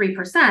mortgage at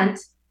 3%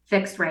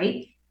 fixed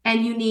rate,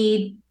 and you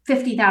need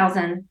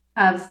 $50,000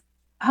 of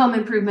home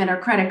improvement or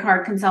credit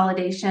card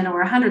consolidation,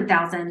 or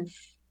 $100,000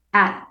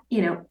 at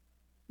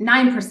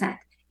 9%.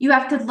 You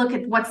have to look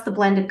at what's the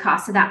blended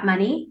cost of that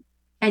money,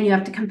 and you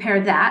have to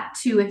compare that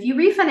to if you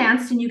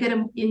refinanced and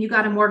you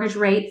got a mortgage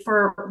rate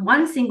for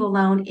one single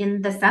loan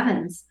in the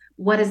 7s.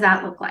 What does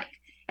that look like?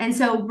 And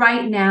so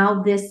right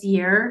now, this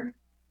year,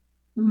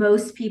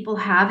 most people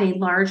have a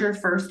larger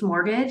first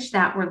mortgage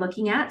that we're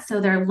looking at.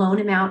 So their loan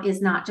amount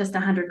is not just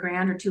 $100,000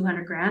 or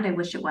 $200,000. I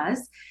wish it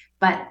was,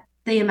 but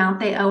the amount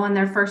they owe on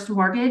their first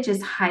mortgage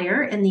is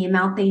higher, and the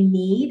amount they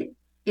need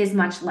is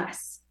much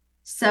less.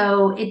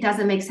 So it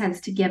doesn't make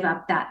sense to give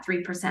up that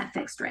 3%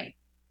 fixed rate.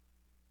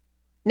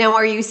 Now,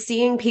 are you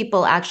seeing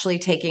people actually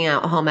taking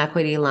out home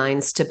equity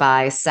lines to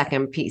buy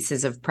second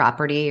pieces of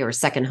property or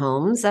second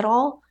homes at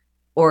all?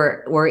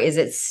 Or is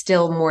it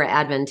still more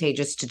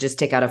advantageous to just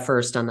take out a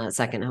first on that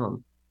second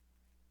home?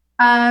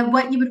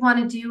 What you would want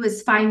to do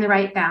is find the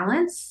right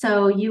balance.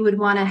 So you would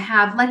want to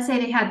have, let's say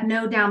they had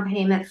no down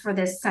payment for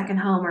this second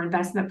home or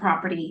investment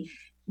property.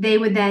 They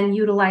would then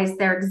utilize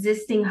their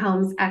existing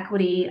home's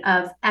equity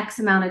of X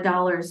amount of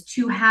dollars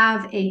to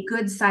have a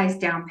good sized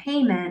down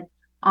payment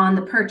on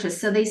the purchase.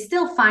 So they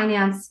still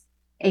finance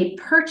a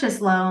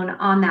purchase loan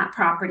on that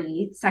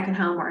property, second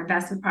home or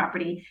investment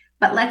property.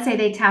 But let's say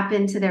they tap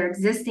into their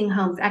existing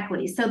home's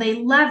equity. So they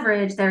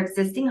leverage their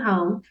existing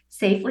home,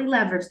 safely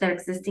leverage their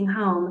existing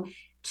home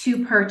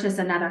to purchase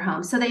another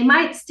home. So they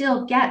might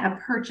still get a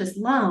purchase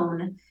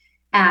loan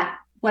at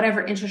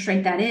whatever interest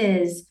rate that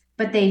is,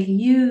 but they've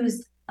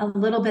used a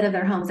little bit of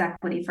their home's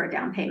equity for a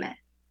down payment.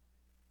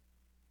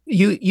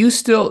 You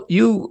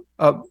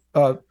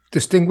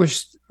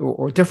distinguished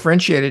or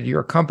differentiated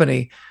your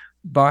company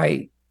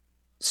by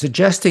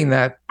suggesting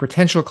that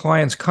potential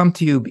clients come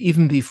to you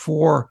even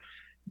before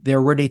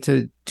they're ready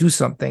to do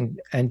something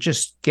and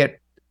just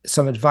get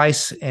some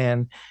advice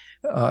and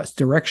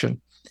direction.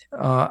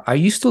 Are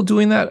you still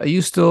doing that? Are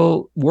you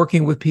still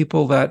working with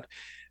people that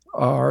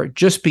are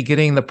just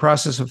beginning the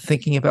process of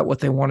thinking about what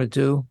they want to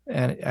do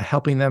and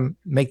helping them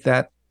make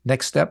that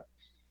next step?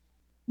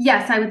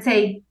 Yes, I would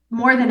say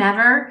more than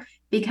ever,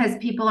 because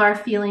people are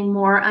feeling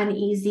more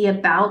uneasy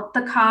about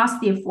the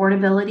cost, the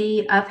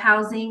affordability of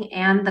housing,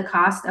 and the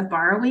cost of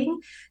borrowing.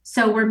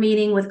 So we're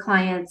meeting with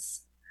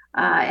clients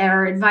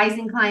or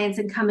advising clients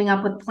and coming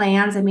up with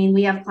plans. I mean,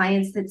 we have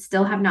clients that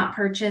still have not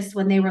purchased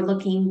when they were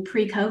looking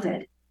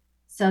pre-COVID.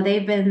 So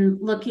they've been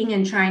looking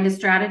and trying to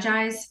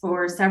strategize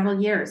for several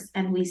years,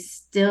 and we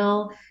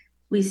still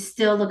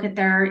look at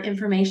their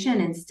information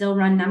and still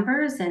run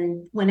numbers.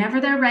 And whenever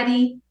they're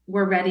ready,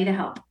 we're ready to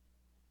help.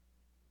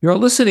 You're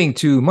listening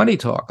to Money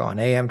Talk on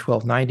AM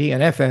 1290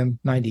 and FM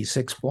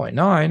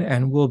 96.9,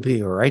 and we'll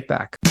be right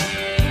back.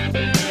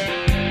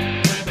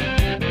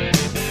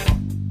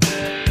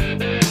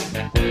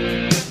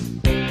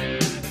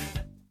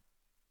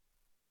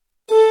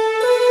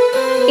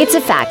 It's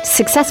a fact,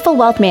 successful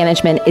wealth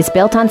management is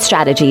built on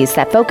strategies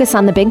that focus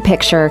on the big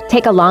picture,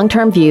 take a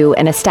long-term view,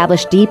 and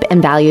establish deep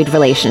and valued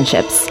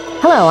relationships.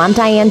 Hello, I'm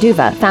Diane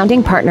Duva,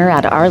 founding partner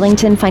at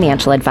Arlington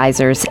Financial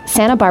Advisors,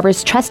 Santa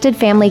Barbara's trusted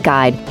family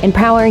guide,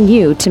 empowering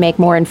you to make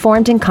more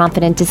informed and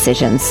confident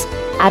decisions.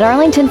 At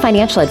Arlington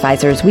Financial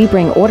Advisors, we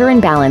bring order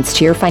and balance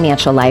to your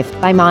financial life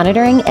by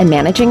monitoring and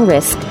managing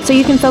risk so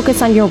you can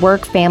focus on your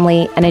work,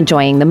 family, and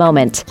enjoying the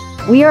moment.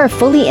 We are a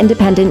fully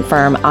independent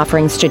firm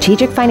offering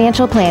strategic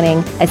financial planning,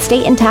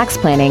 estate and tax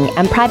planning,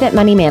 and private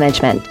money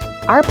management.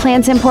 Our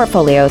plans and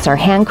portfolios are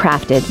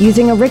handcrafted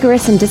using a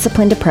rigorous and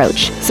disciplined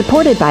approach,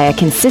 supported by a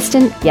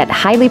consistent yet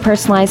highly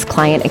personalized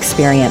client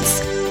experience.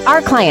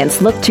 Our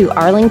clients look to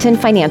Arlington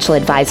Financial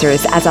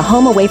Advisors as a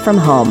home away from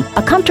home,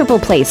 a comfortable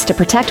place to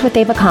protect what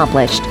they've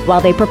accomplished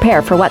while they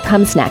prepare for what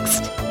comes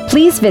next.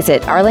 Please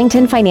visit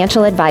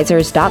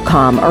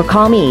arlingtonfinancialadvisors.com or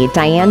call me,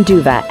 Diane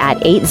Duva, at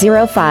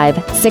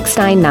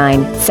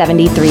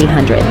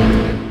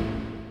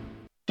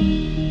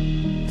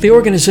 805-699-7300. The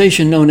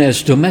organization known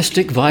as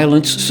Domestic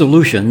Violence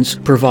Solutions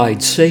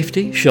provides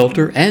safety,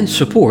 shelter, and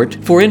support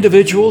for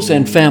individuals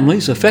and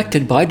families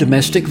affected by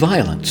domestic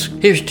violence.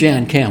 Here's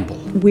Jan Campbell.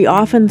 We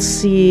often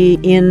see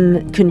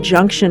in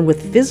conjunction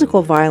with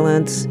physical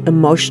violence,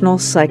 emotional,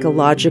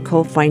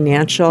 psychological,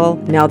 financial,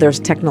 now there's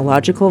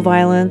technological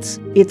violence.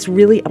 It's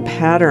really a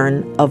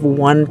pattern of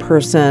one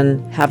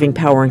person having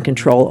power and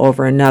control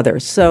over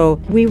another.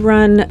 So we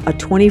run a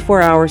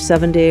 24-hour,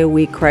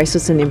 7-day-a-week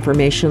crisis and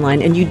information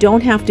line, and you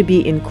don't have to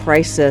be in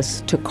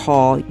crisis to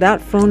call.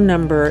 That phone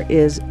number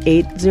is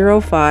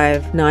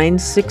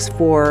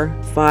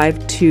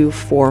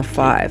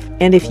 805-964-5245.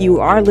 And if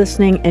you are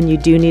listening and you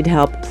do need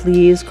help,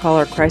 please call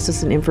our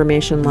crisis and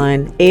information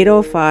line,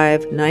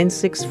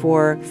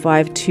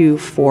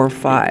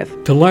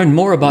 805-964-5245. To learn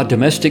more about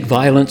domestic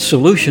violence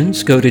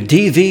solutions, go to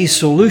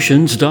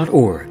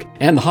dvsolutions.org.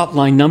 And the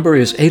hotline number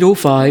is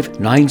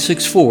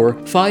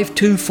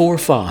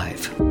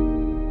 805-964-5245.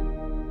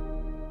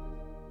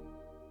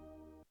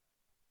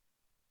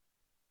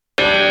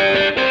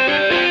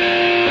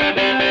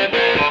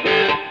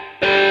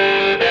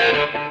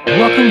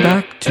 Welcome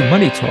back to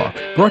Money Talk,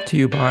 brought to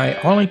you by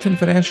Arlington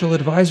Financial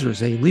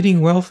Advisors, a leading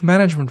wealth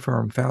management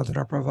firm founded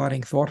on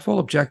providing thoughtful,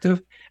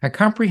 objective, and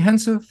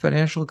comprehensive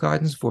financial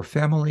guidance for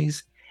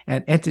families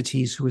and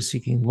entities who are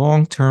seeking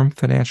long-term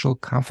financial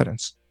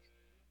confidence.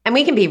 And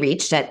we can be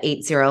reached at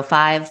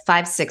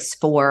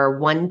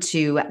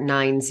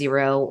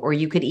 805-564-1290, or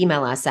you could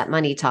email us at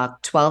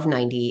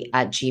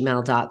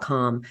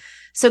moneytalk1290@gmail.com.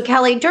 So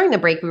Kelly, during the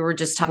break, we were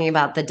just talking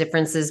about the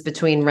differences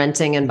between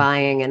renting and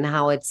buying and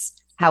how it's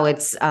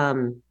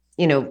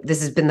this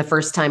has been the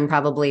first time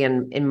probably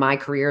in my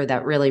career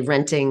that really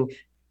renting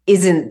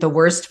isn't the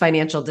worst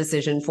financial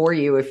decision for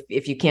you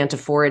if you can't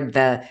afford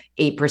the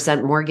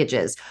 8%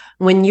 mortgages.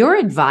 When you're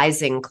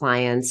advising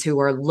clients who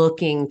are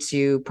looking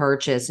to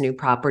purchase new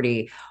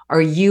property,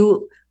 are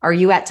you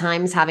at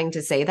times having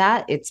to say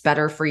that it's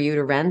better for you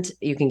to rent?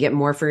 You can get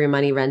more for your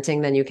money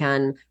renting than you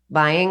can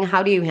buying.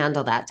 How do you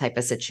handle that type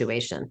of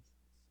situation?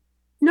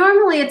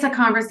 Normally it's a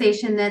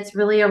conversation that's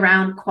really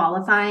around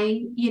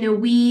qualifying.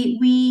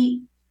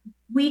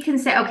 We can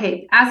say,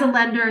 okay, as a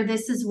lender,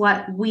 this is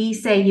what we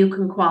say you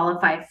can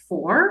qualify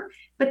for,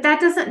 but that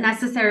doesn't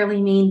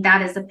necessarily mean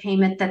that is a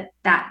payment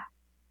that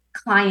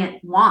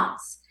client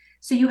wants.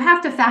 So you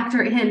have to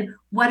factor in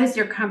what is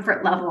your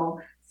comfort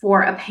level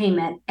for a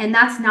payment. And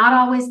that's not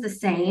always the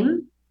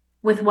same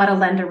with what a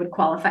lender would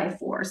qualify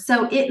for.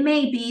 So it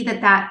may be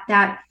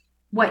that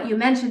what you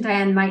mentioned,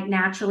 Diane, might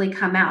naturally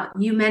come out.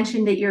 You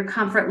mentioned that your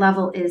comfort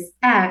level is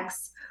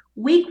X.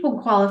 We will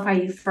qualify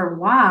you for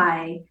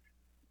Y,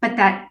 but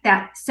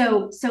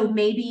so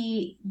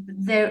maybe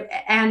there,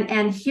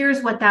 and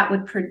here's what that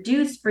would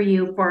produce for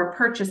you for a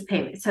purchase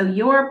payment. So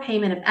your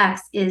payment of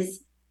X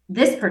is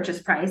this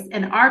purchase price,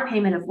 and our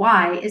payment of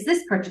Y is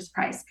this purchase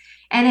price.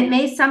 And it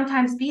may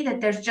sometimes be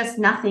that there's just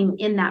nothing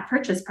in that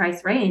purchase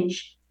price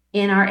range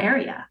in our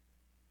area.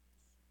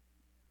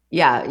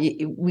 Yeah,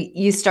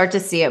 you start to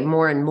see it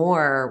more and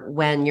more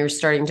when you're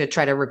starting to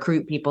try to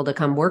recruit people to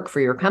come work for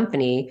your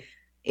company.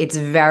 It's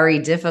very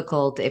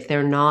difficult if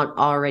they're not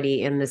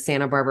already in the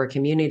Santa Barbara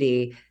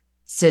community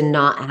to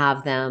not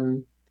have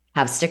them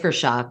have sticker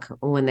shock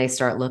when they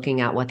start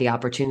looking at what the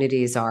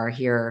opportunities are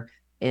here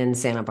in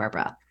Santa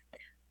Barbara.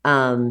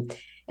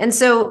 And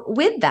so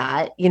with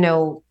that,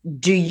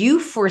 do you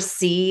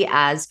foresee,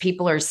 as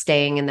people are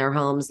staying in their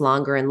homes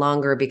longer and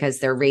longer because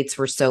their rates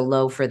were so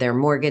low for their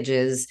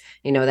mortgages,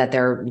 that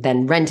they're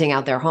then renting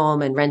out their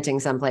home and renting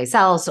someplace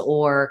else,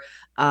 or,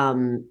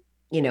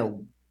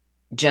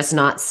 just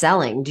not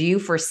selling. Do you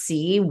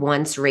foresee,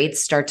 once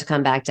rates start to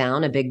come back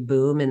down, a big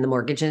boom in the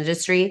mortgage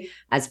industry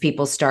as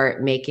people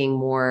start making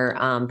more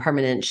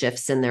permanent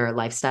shifts in their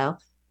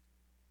lifestyle?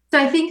 So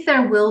I think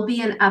there will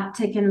be an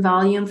uptick in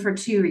volume for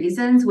two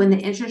reasons. When the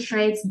interest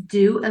rates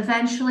do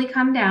eventually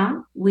come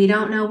down, we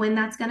don't know when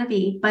that's going to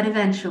be, but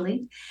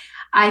eventually,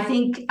 I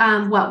think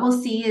what we'll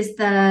see is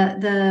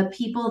the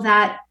people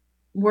that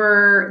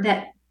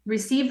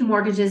received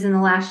mortgages in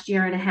the last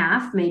year and a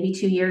half, maybe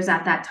 2 years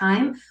at that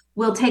time,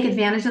 will take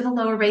advantage of the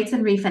lower rates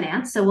and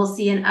refinance. So we'll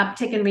see an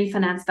uptick in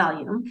refinance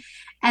volume.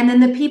 And then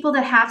the people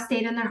that have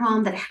stayed in their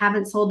home, that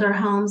haven't sold their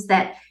homes,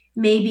 that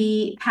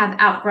maybe have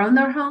outgrown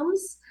their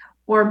homes,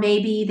 or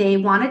maybe they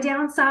want to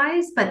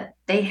downsize, but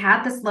they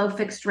had this low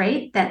fixed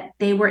rate that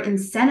they were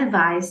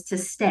incentivized to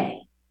stay.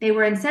 They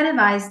were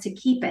incentivized to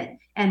keep it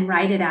and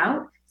ride it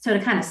out. So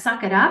to kind of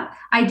suck it up,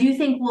 I do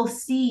think we'll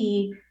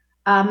see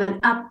an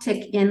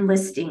uptick in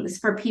listings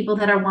for people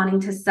that are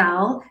wanting to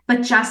sell,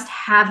 but just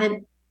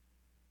haven't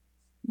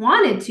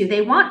wanted to.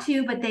 They want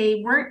to, but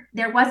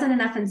there wasn't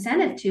enough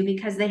incentive to,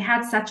 because they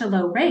had such a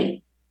low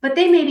rate. But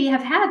they maybe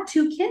have had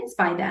 2 kids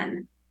by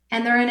then,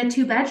 and they're in a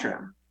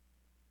 2-bedroom.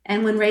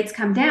 And when rates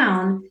come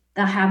down,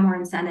 they'll have more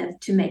incentive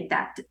to make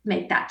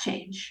that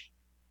change.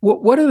 How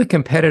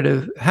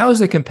is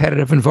the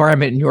competitive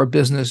environment in your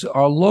business?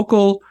 Are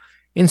local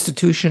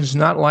institutions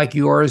not like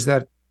yours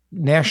that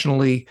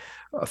nationally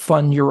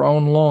fund your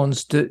own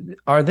loans?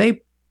 Are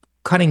they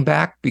cutting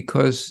back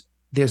because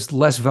there's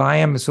less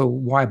volume, so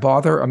why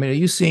bother? I mean, are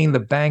you seeing the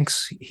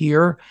banks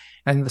here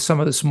and some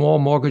of the small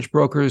mortgage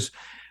brokers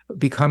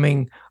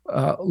becoming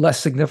less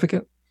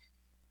significant?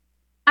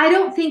 I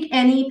don't think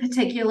any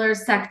particular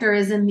sector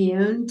is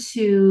immune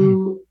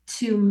to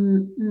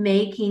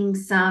making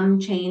some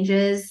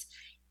changes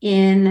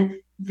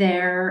in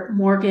their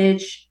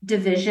mortgage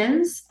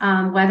divisions.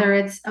 Whether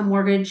it's a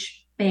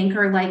mortgage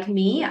banker like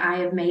me, I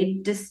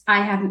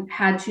have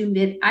had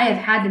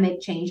to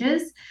make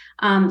changes.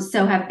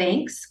 So have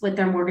banks with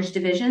their mortgage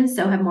divisions,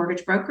 so have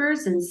mortgage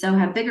brokers, and so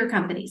have bigger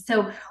companies.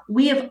 So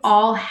we have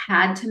all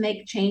had to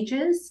make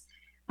changes.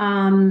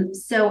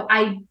 So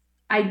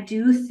I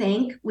do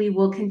think we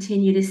will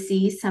continue to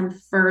see some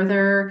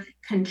further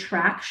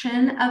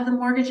contraction of the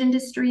mortgage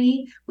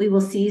industry. We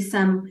will see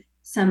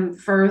some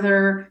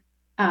further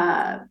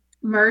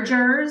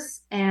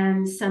mergers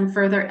and some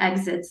further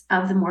exits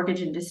of the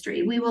mortgage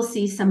industry. We will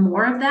see some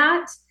more of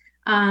that.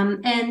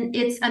 And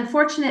it's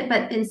unfortunate,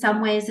 but in some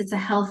ways it's a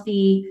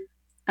healthy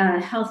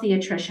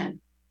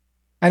attrition.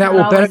 And that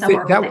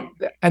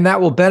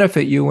will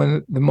benefit you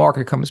when the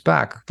market comes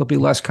back. There'll be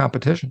less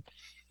competition.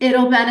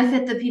 It'll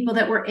benefit the people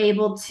that were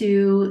able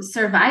to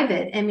survive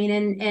it. I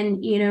mean,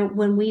 and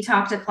when we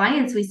talk to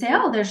clients, we say,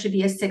 oh, there should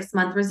be a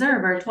 6-month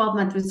reserve or a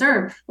 12-month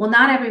reserve. Well,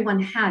 not everyone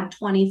had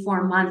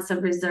 24 months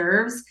of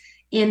reserves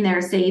in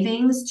their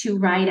savings to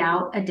ride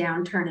out a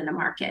downturn in a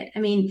market. I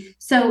mean,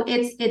 so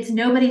it's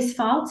nobody's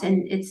fault,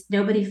 and it's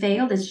nobody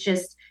failed. It's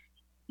just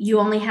you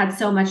only had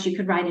so much you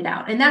could ride it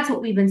out. And that's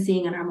what we've been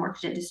seeing in our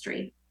mortgage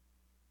industry.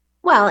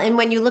 Well, and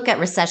when you look at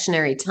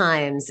recessionary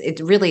times, it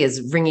really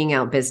is wringing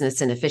out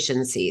business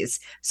inefficiencies.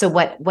 So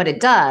what it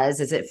does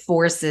is it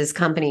forces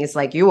companies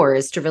like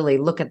yours to really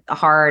look at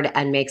hard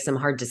and make some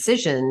hard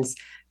decisions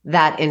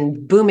that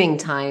in booming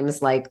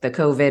times like the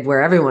COVID,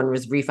 where everyone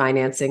was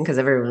refinancing because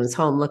everyone was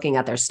home looking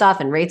at their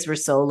stuff and rates were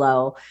so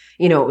low,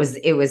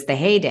 it was the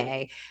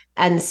heyday.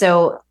 And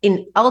so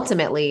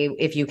ultimately,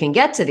 if you can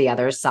get to the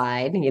other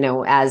side,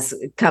 as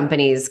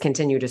companies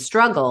continue to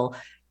struggle,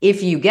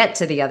 if you get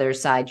to the other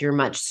side, you're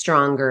much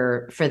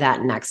stronger for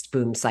that next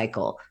boom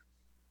cycle.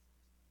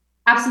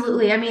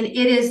 Absolutely. I mean,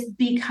 it has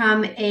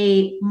become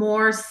a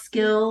more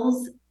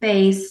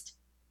skills-based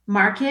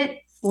market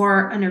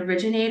for an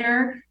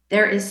originator.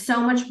 There is so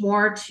much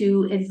more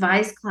to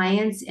advise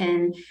clients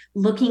in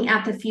looking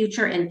at the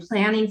future and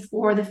planning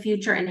for the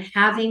future and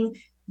having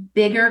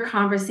bigger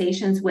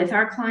conversations with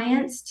our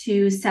clients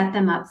to set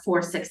them up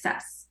for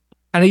success.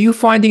 And are you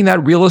finding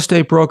that real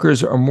estate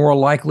brokers are more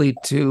likely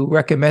to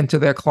recommend to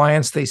their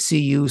clients they see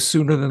you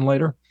sooner than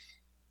later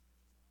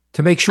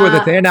to make sure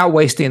that they're not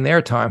wasting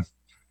their time?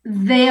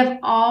 They have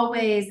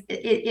always,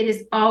 it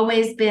has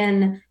always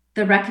been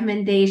the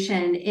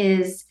recommendation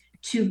is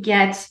to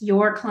get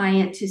your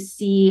client to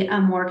see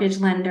a mortgage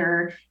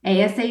lender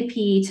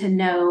ASAP to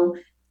know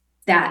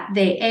that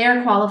they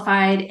are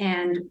qualified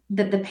and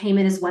that the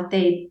payment is what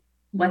they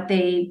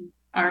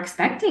are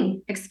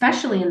expecting,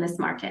 especially in this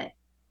market.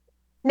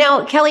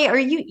 Now, Kelly, are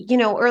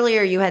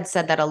earlier you had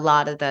said that a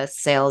lot of the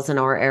sales in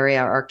our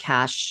area are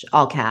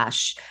all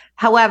cash.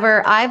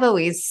 However, I've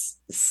always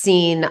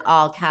seen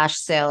all cash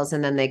sales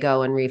and then they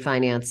go and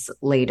refinance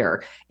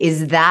later.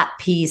 Is that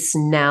piece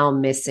now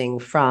missing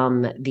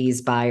from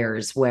these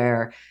buyers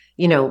where,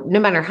 no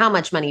matter how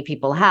much money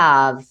people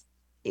have,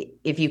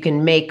 if you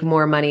can make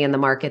more money in the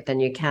market than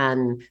you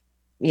can,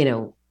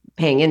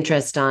 paying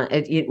interest on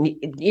it,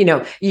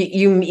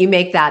 you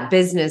make that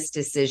business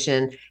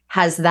decision.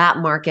 Has that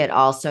market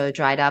also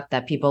dried up,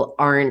 that people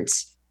aren't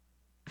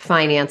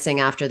financing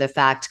after the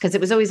fact? Because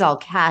it was always all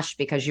cash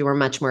because you were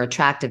much more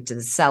attractive to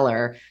the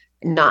seller,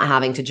 not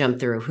having to jump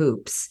through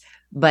hoops.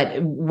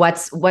 But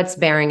what's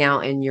bearing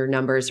out in your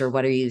numbers, or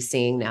what are you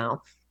seeing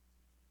now?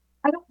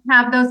 I don't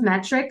have those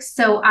metrics,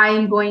 so I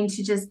am going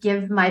to just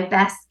give my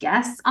best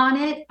guess on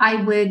it.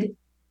 I would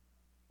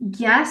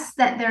guess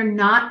that there are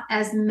not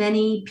as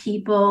many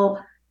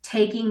people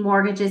taking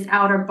mortgages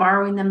out or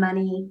borrowing the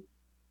money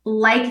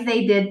like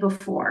they did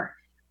before.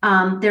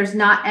 There's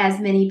not as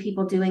many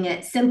people doing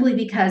it simply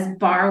because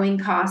borrowing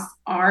costs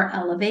are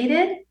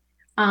elevated,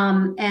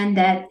 and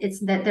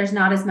that there's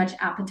not as much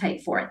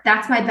appetite for it.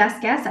 That's my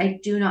best guess. I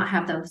do not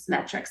have those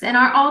metrics. And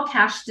our all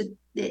cash,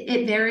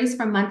 it varies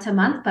from month to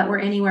month, but we're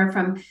anywhere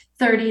from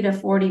 30 to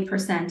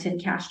 40% in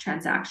cash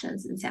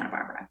transactions in Santa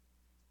Barbara.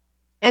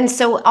 And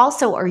so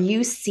also, are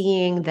you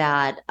seeing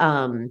that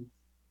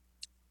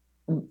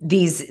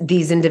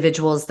these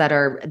individuals that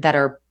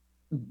are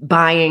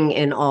buying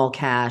in all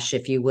cash,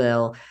 if you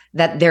will,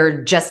 that there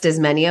are just as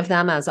many of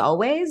them as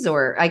always?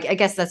 Or I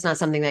guess that's not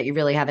something that you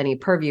really have any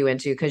purview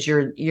into, because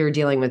you're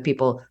dealing with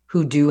people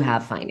who do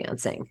have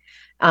financing.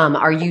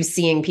 Are you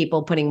seeing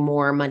people putting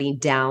more money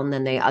down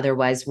than they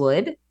otherwise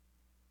would?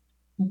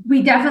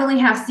 We definitely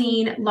have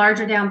seen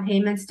larger down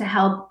payments to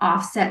help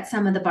offset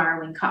some of the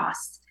borrowing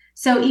costs.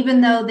 So even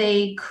though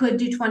they could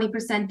do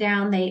 20%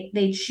 down,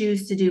 they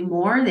choose to do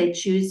more. They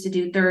choose to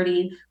do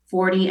 30,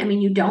 40. I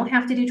mean, you don't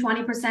have to do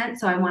 20%.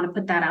 So I want to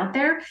put that out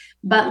there,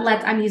 but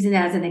I'm using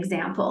that as an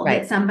example,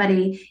 right? That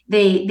somebody,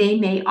 they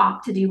may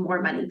opt to do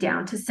more money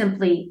down to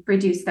simply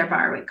reduce their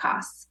borrowing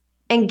costs.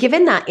 And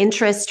given that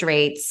interest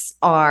rates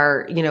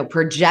are,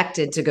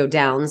 projected to go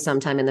down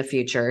sometime in the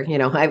future,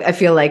 I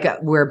feel like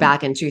we're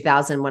back in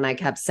 2000 when I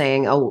kept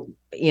saying,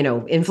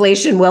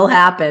 inflation will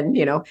happen.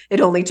 It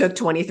only took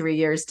 23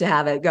 years to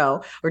have it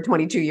go, or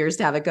 22 years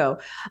to have it go.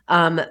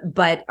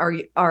 But are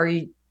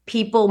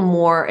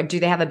people do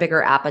they have a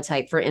bigger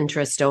appetite for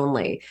interest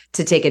only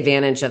to take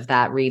advantage of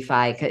that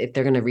refi if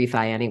they're going to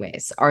refi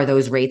anyways? Are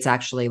those rates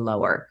actually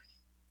lower?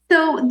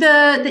 So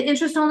the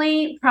interest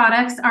only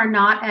products are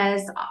not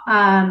as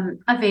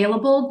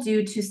available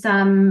due to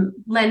some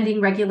lending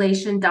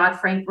regulation,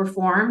 Dodd-Frank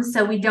reform.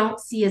 So we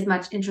don't see as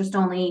much interest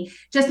only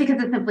just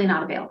because it's simply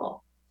not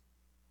available.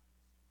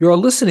 You're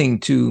listening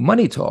to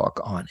Money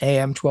Talk on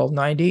AM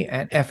 1290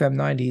 and FM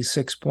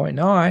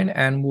 96.9,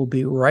 and we'll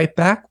be right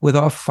back with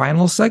our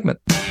final segment.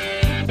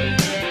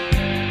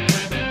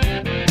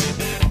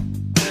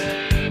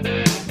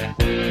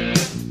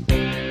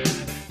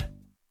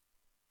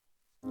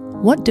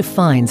 What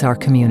defines our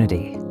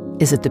community?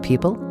 Is it the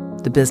people,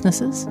 the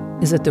businesses?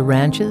 Is it the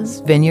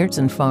ranches, vineyards,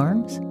 and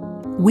farms?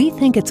 We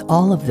think it's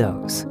all of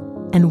those,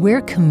 and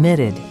we're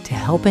committed to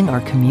helping our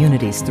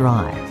communities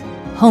thrive.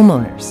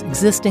 Homeowners,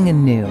 existing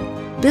and new,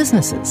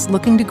 businesses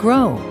looking to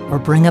grow or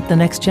bring up the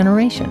next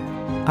generation,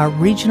 our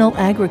regional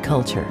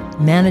agriculture,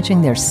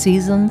 managing their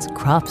seasons,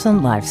 crops,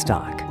 and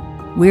livestock.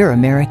 We're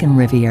American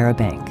Riviera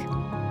Bank,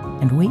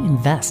 and we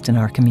invest in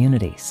our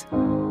communities.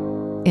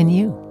 In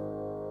you.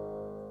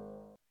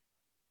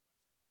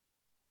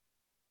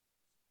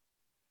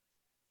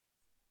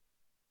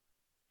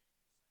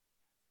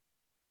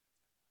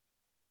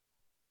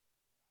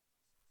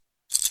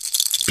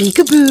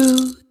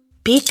 Peekaboo,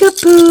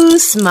 peekaboo,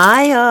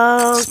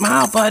 smile.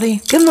 Smile, buddy.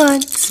 Come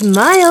on,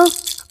 smile.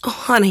 Oh,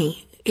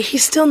 honey,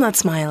 he's still not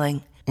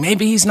smiling.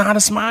 Maybe he's not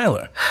a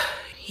smiler.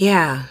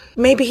 Yeah,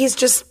 maybe he's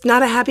just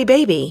not a happy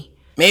baby.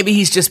 Maybe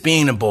he's just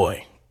being a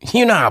boy.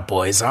 You know how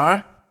boys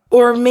are.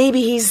 Or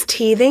maybe he's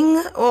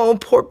teething. Oh,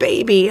 poor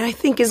baby. I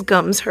think his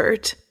gums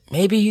hurt.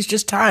 Maybe he's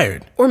just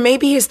tired. Or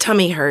maybe his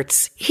tummy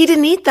hurts. He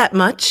didn't eat that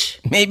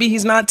much. Maybe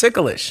he's not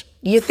ticklish.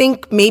 You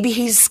think maybe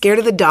he's scared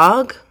of the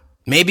dog?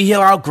 Maybe he'll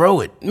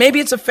outgrow it.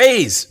 Maybe it's a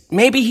phase.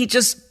 Maybe he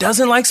just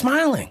doesn't like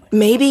smiling.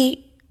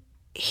 Maybe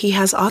he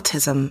has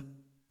autism,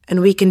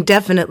 and we can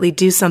definitely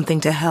do something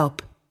to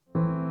help.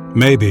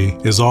 Maybe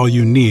is all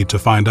you need to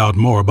find out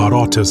more about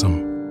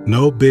autism.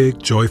 No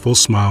big, joyful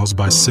smiles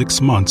by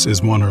 6 months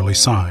is one early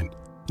sign.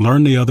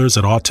 Learn the others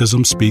at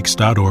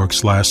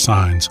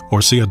autismspeaks.org/signs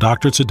or see a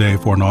doctor today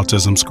for an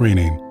autism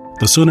screening.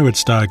 The sooner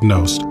it's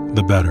diagnosed,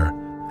 the better.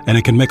 And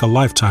it can make a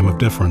lifetime of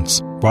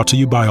difference. Brought to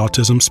you by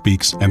Autism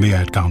Speaks and the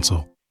Ad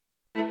Council.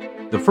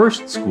 The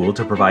first school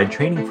to provide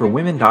training for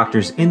women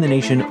doctors in the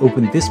nation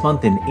opened this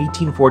month in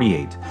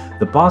 1848,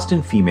 the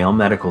Boston Female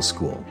Medical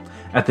School.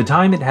 At the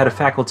time, it had a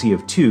faculty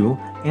of 2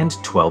 and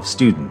 12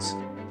 students.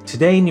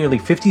 Today, nearly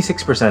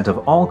 56% of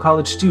all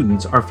college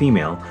students are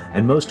female,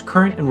 and most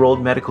current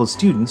enrolled medical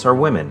students are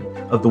women.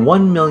 Of the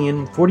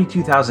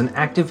 1,042,000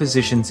 active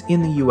physicians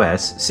in the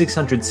U.S.,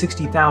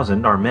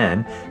 660,000 are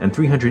men and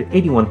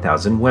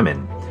 381,000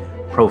 women.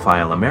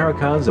 Profile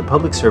America is a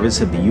public service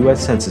of the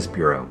U.S. Census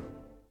Bureau.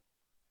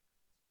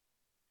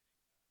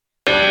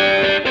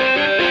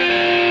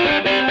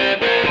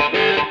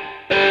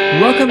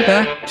 Welcome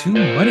back to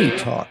Money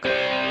Talk.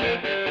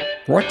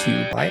 Brought to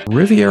you by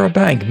Riviera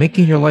Bank,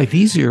 making your life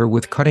easier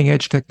with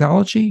cutting-edge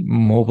technology,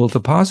 mobile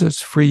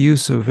deposits, free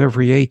use of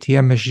every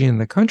ATM machine in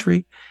the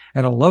country,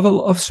 and a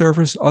level of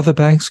service other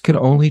banks can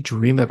only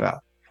dream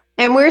about.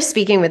 And we're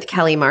speaking with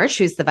Kelly Marsh,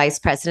 who's the Vice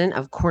President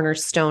of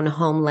Cornerstone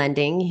Home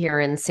Lending here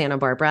in Santa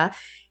Barbara.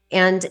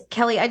 And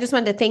Kelly, I just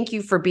wanted to thank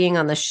you for being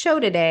on the show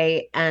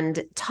today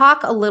and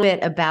talk a little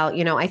bit about,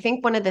 I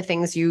think one of the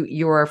things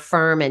your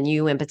firm and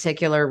you in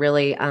particular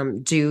really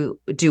do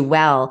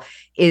well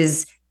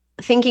is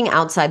thinking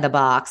outside the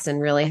box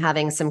and really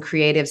having some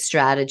creative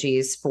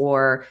strategies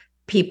for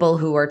people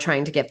who are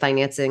trying to get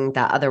financing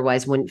that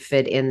otherwise wouldn't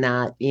fit in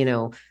that,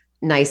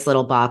 nice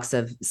little box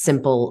of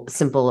simple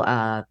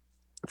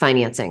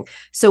financing.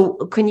 So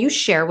can you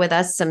share with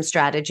us some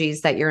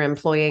strategies that you're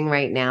employing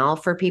right now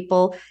for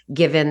people,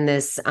 given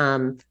this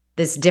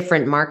this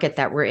different market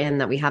that we're in,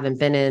 that we haven't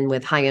been in,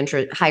 with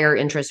higher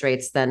interest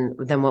rates than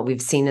what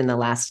we've seen in the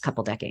last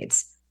couple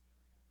decades?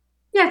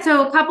 Yeah,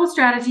 so a couple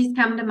strategies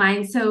come to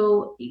mind.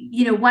 So,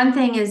 one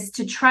thing is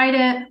to try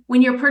to,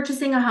 when you're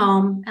purchasing a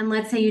home, and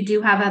let's say you do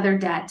have other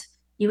debt,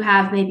 you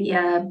have maybe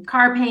a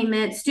car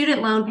payment,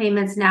 student loan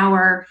payments now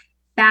are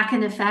back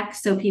in effect.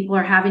 So people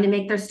are having to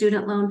make their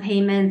student loan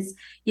payments.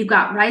 You've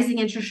got rising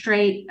interest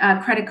rate,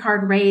 credit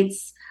card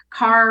rates,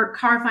 car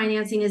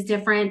financing is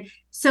different.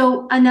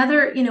 So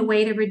another,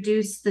 way to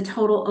reduce the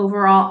total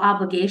overall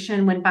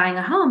obligation when buying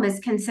a home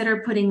is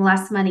consider putting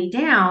less money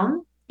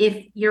down.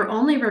 If you're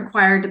only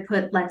required to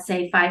put, let's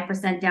say,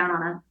 5%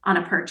 down on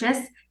a purchase,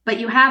 but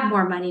you have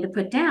more money to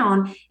put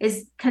down,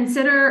 is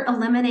consider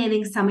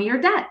eliminating some of your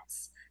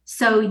debts.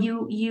 So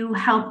you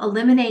help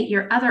eliminate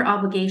your other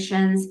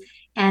obligations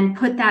and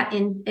put that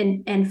in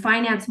and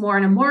finance more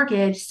in a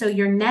mortgage, so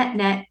your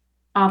net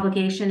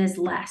obligation is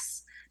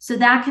less. So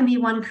that can be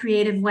one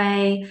creative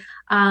way.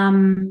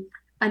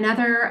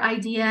 Another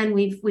idea, and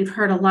we've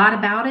heard a lot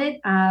about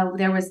it.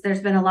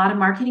 There's been a lot of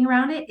marketing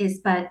around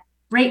it. But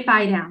rate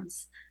buy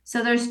downs.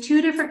 So there's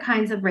two different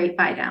kinds of rate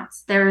buy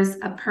downs. There's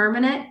a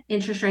permanent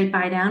interest rate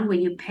buy down where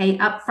you pay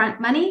upfront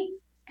money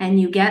and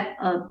you get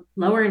a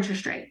lower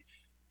interest rate.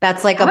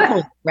 That's like a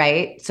point,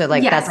 right? So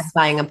yes. That's like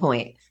buying a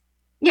point.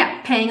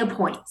 Yeah, paying a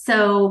point.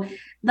 So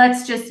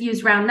let's just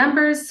use round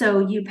numbers.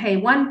 So you pay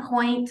 1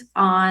 point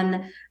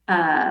on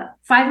a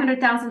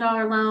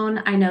 $500,000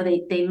 loan. I know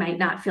they might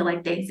not feel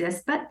like they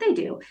exist, but they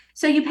do.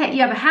 So you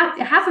have a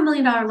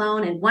 $500,000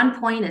 loan, and 1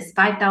 point is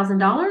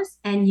 $5,000,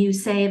 and you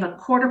save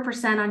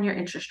 0.25% on your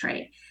interest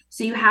rate.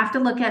 So you have to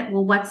look at,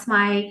 well, what's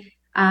my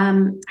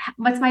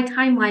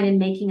timeline in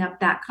making up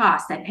that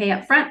cost? I pay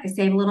up front, I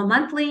save a little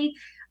monthly,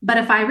 but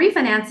if I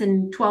refinance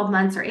in 12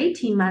 months or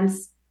 18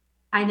 months,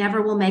 I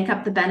never will make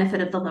up the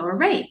benefit of the lower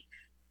rate.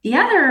 The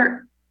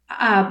other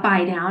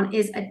buy down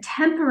is a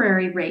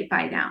temporary rate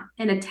buy down.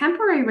 And a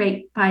temporary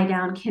rate buy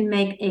down can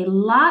make a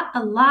lot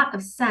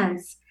of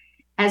sense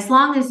as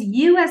long as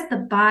you as the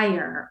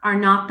buyer are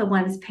not the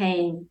ones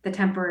paying the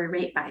temporary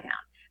rate buy down.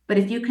 But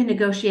if you can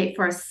negotiate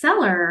for a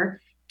seller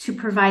to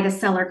provide a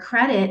seller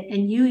credit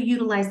and you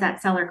utilize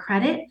that seller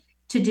credit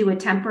to do a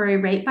temporary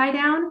rate buy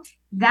down,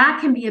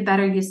 that can be a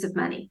better use of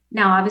money.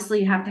 Now,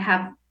 obviously, you have to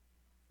have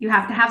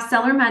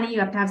seller money. You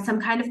have to have some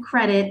kind of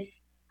credit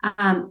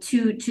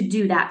to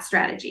do that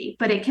strategy,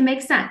 but it can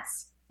make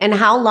sense. And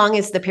how long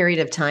is the period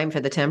of time for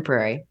the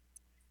temporary?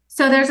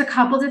 So there's a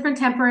couple different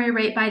temporary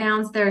rate buy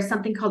downs. There's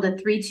something called a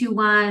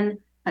 3-2-1,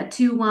 a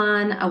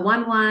 2-1, a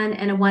 1-1,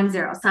 and a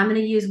 1-0. So I'm going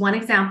to use one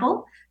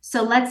example.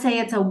 So let's say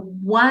it's a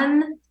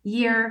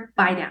 1-year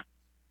buy down.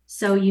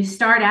 So you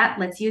start at,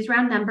 let's use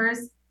round numbers,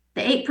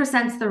 the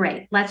 8% is the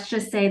rate. Let's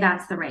just say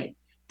that's the rate.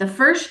 The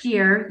first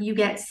year you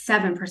get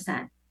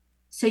 7%.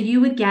 So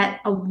you would get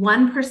a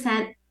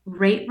 1%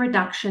 rate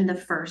reduction the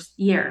first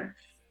year.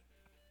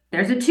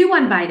 There's a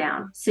 2-1 buy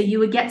down. So you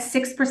would get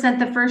 6%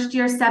 the first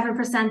year,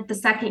 7% the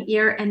second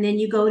year, and then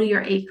you go to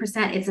your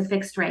 8%. It's a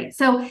fixed rate.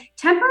 So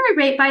temporary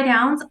rate buy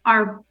downs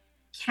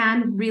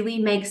can really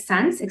make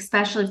sense,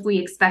 especially if we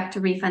expect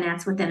to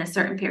refinance within a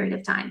certain period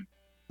of time.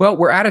 Well,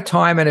 we're out of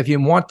time, and if you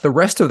want the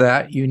rest of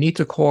that, you need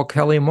to call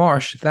Kelly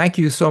Marsh. Thank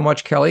you so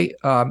much, Kelly.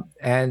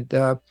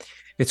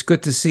 It's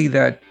good to see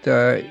that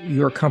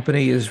your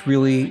company is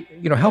really,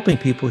 helping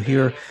people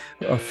here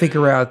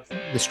figure out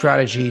the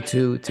strategy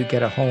to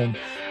get a home.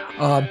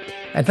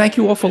 And thank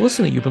you all for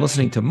listening. You've been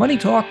listening to Money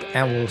Talk,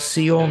 and we'll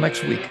see you all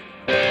next week.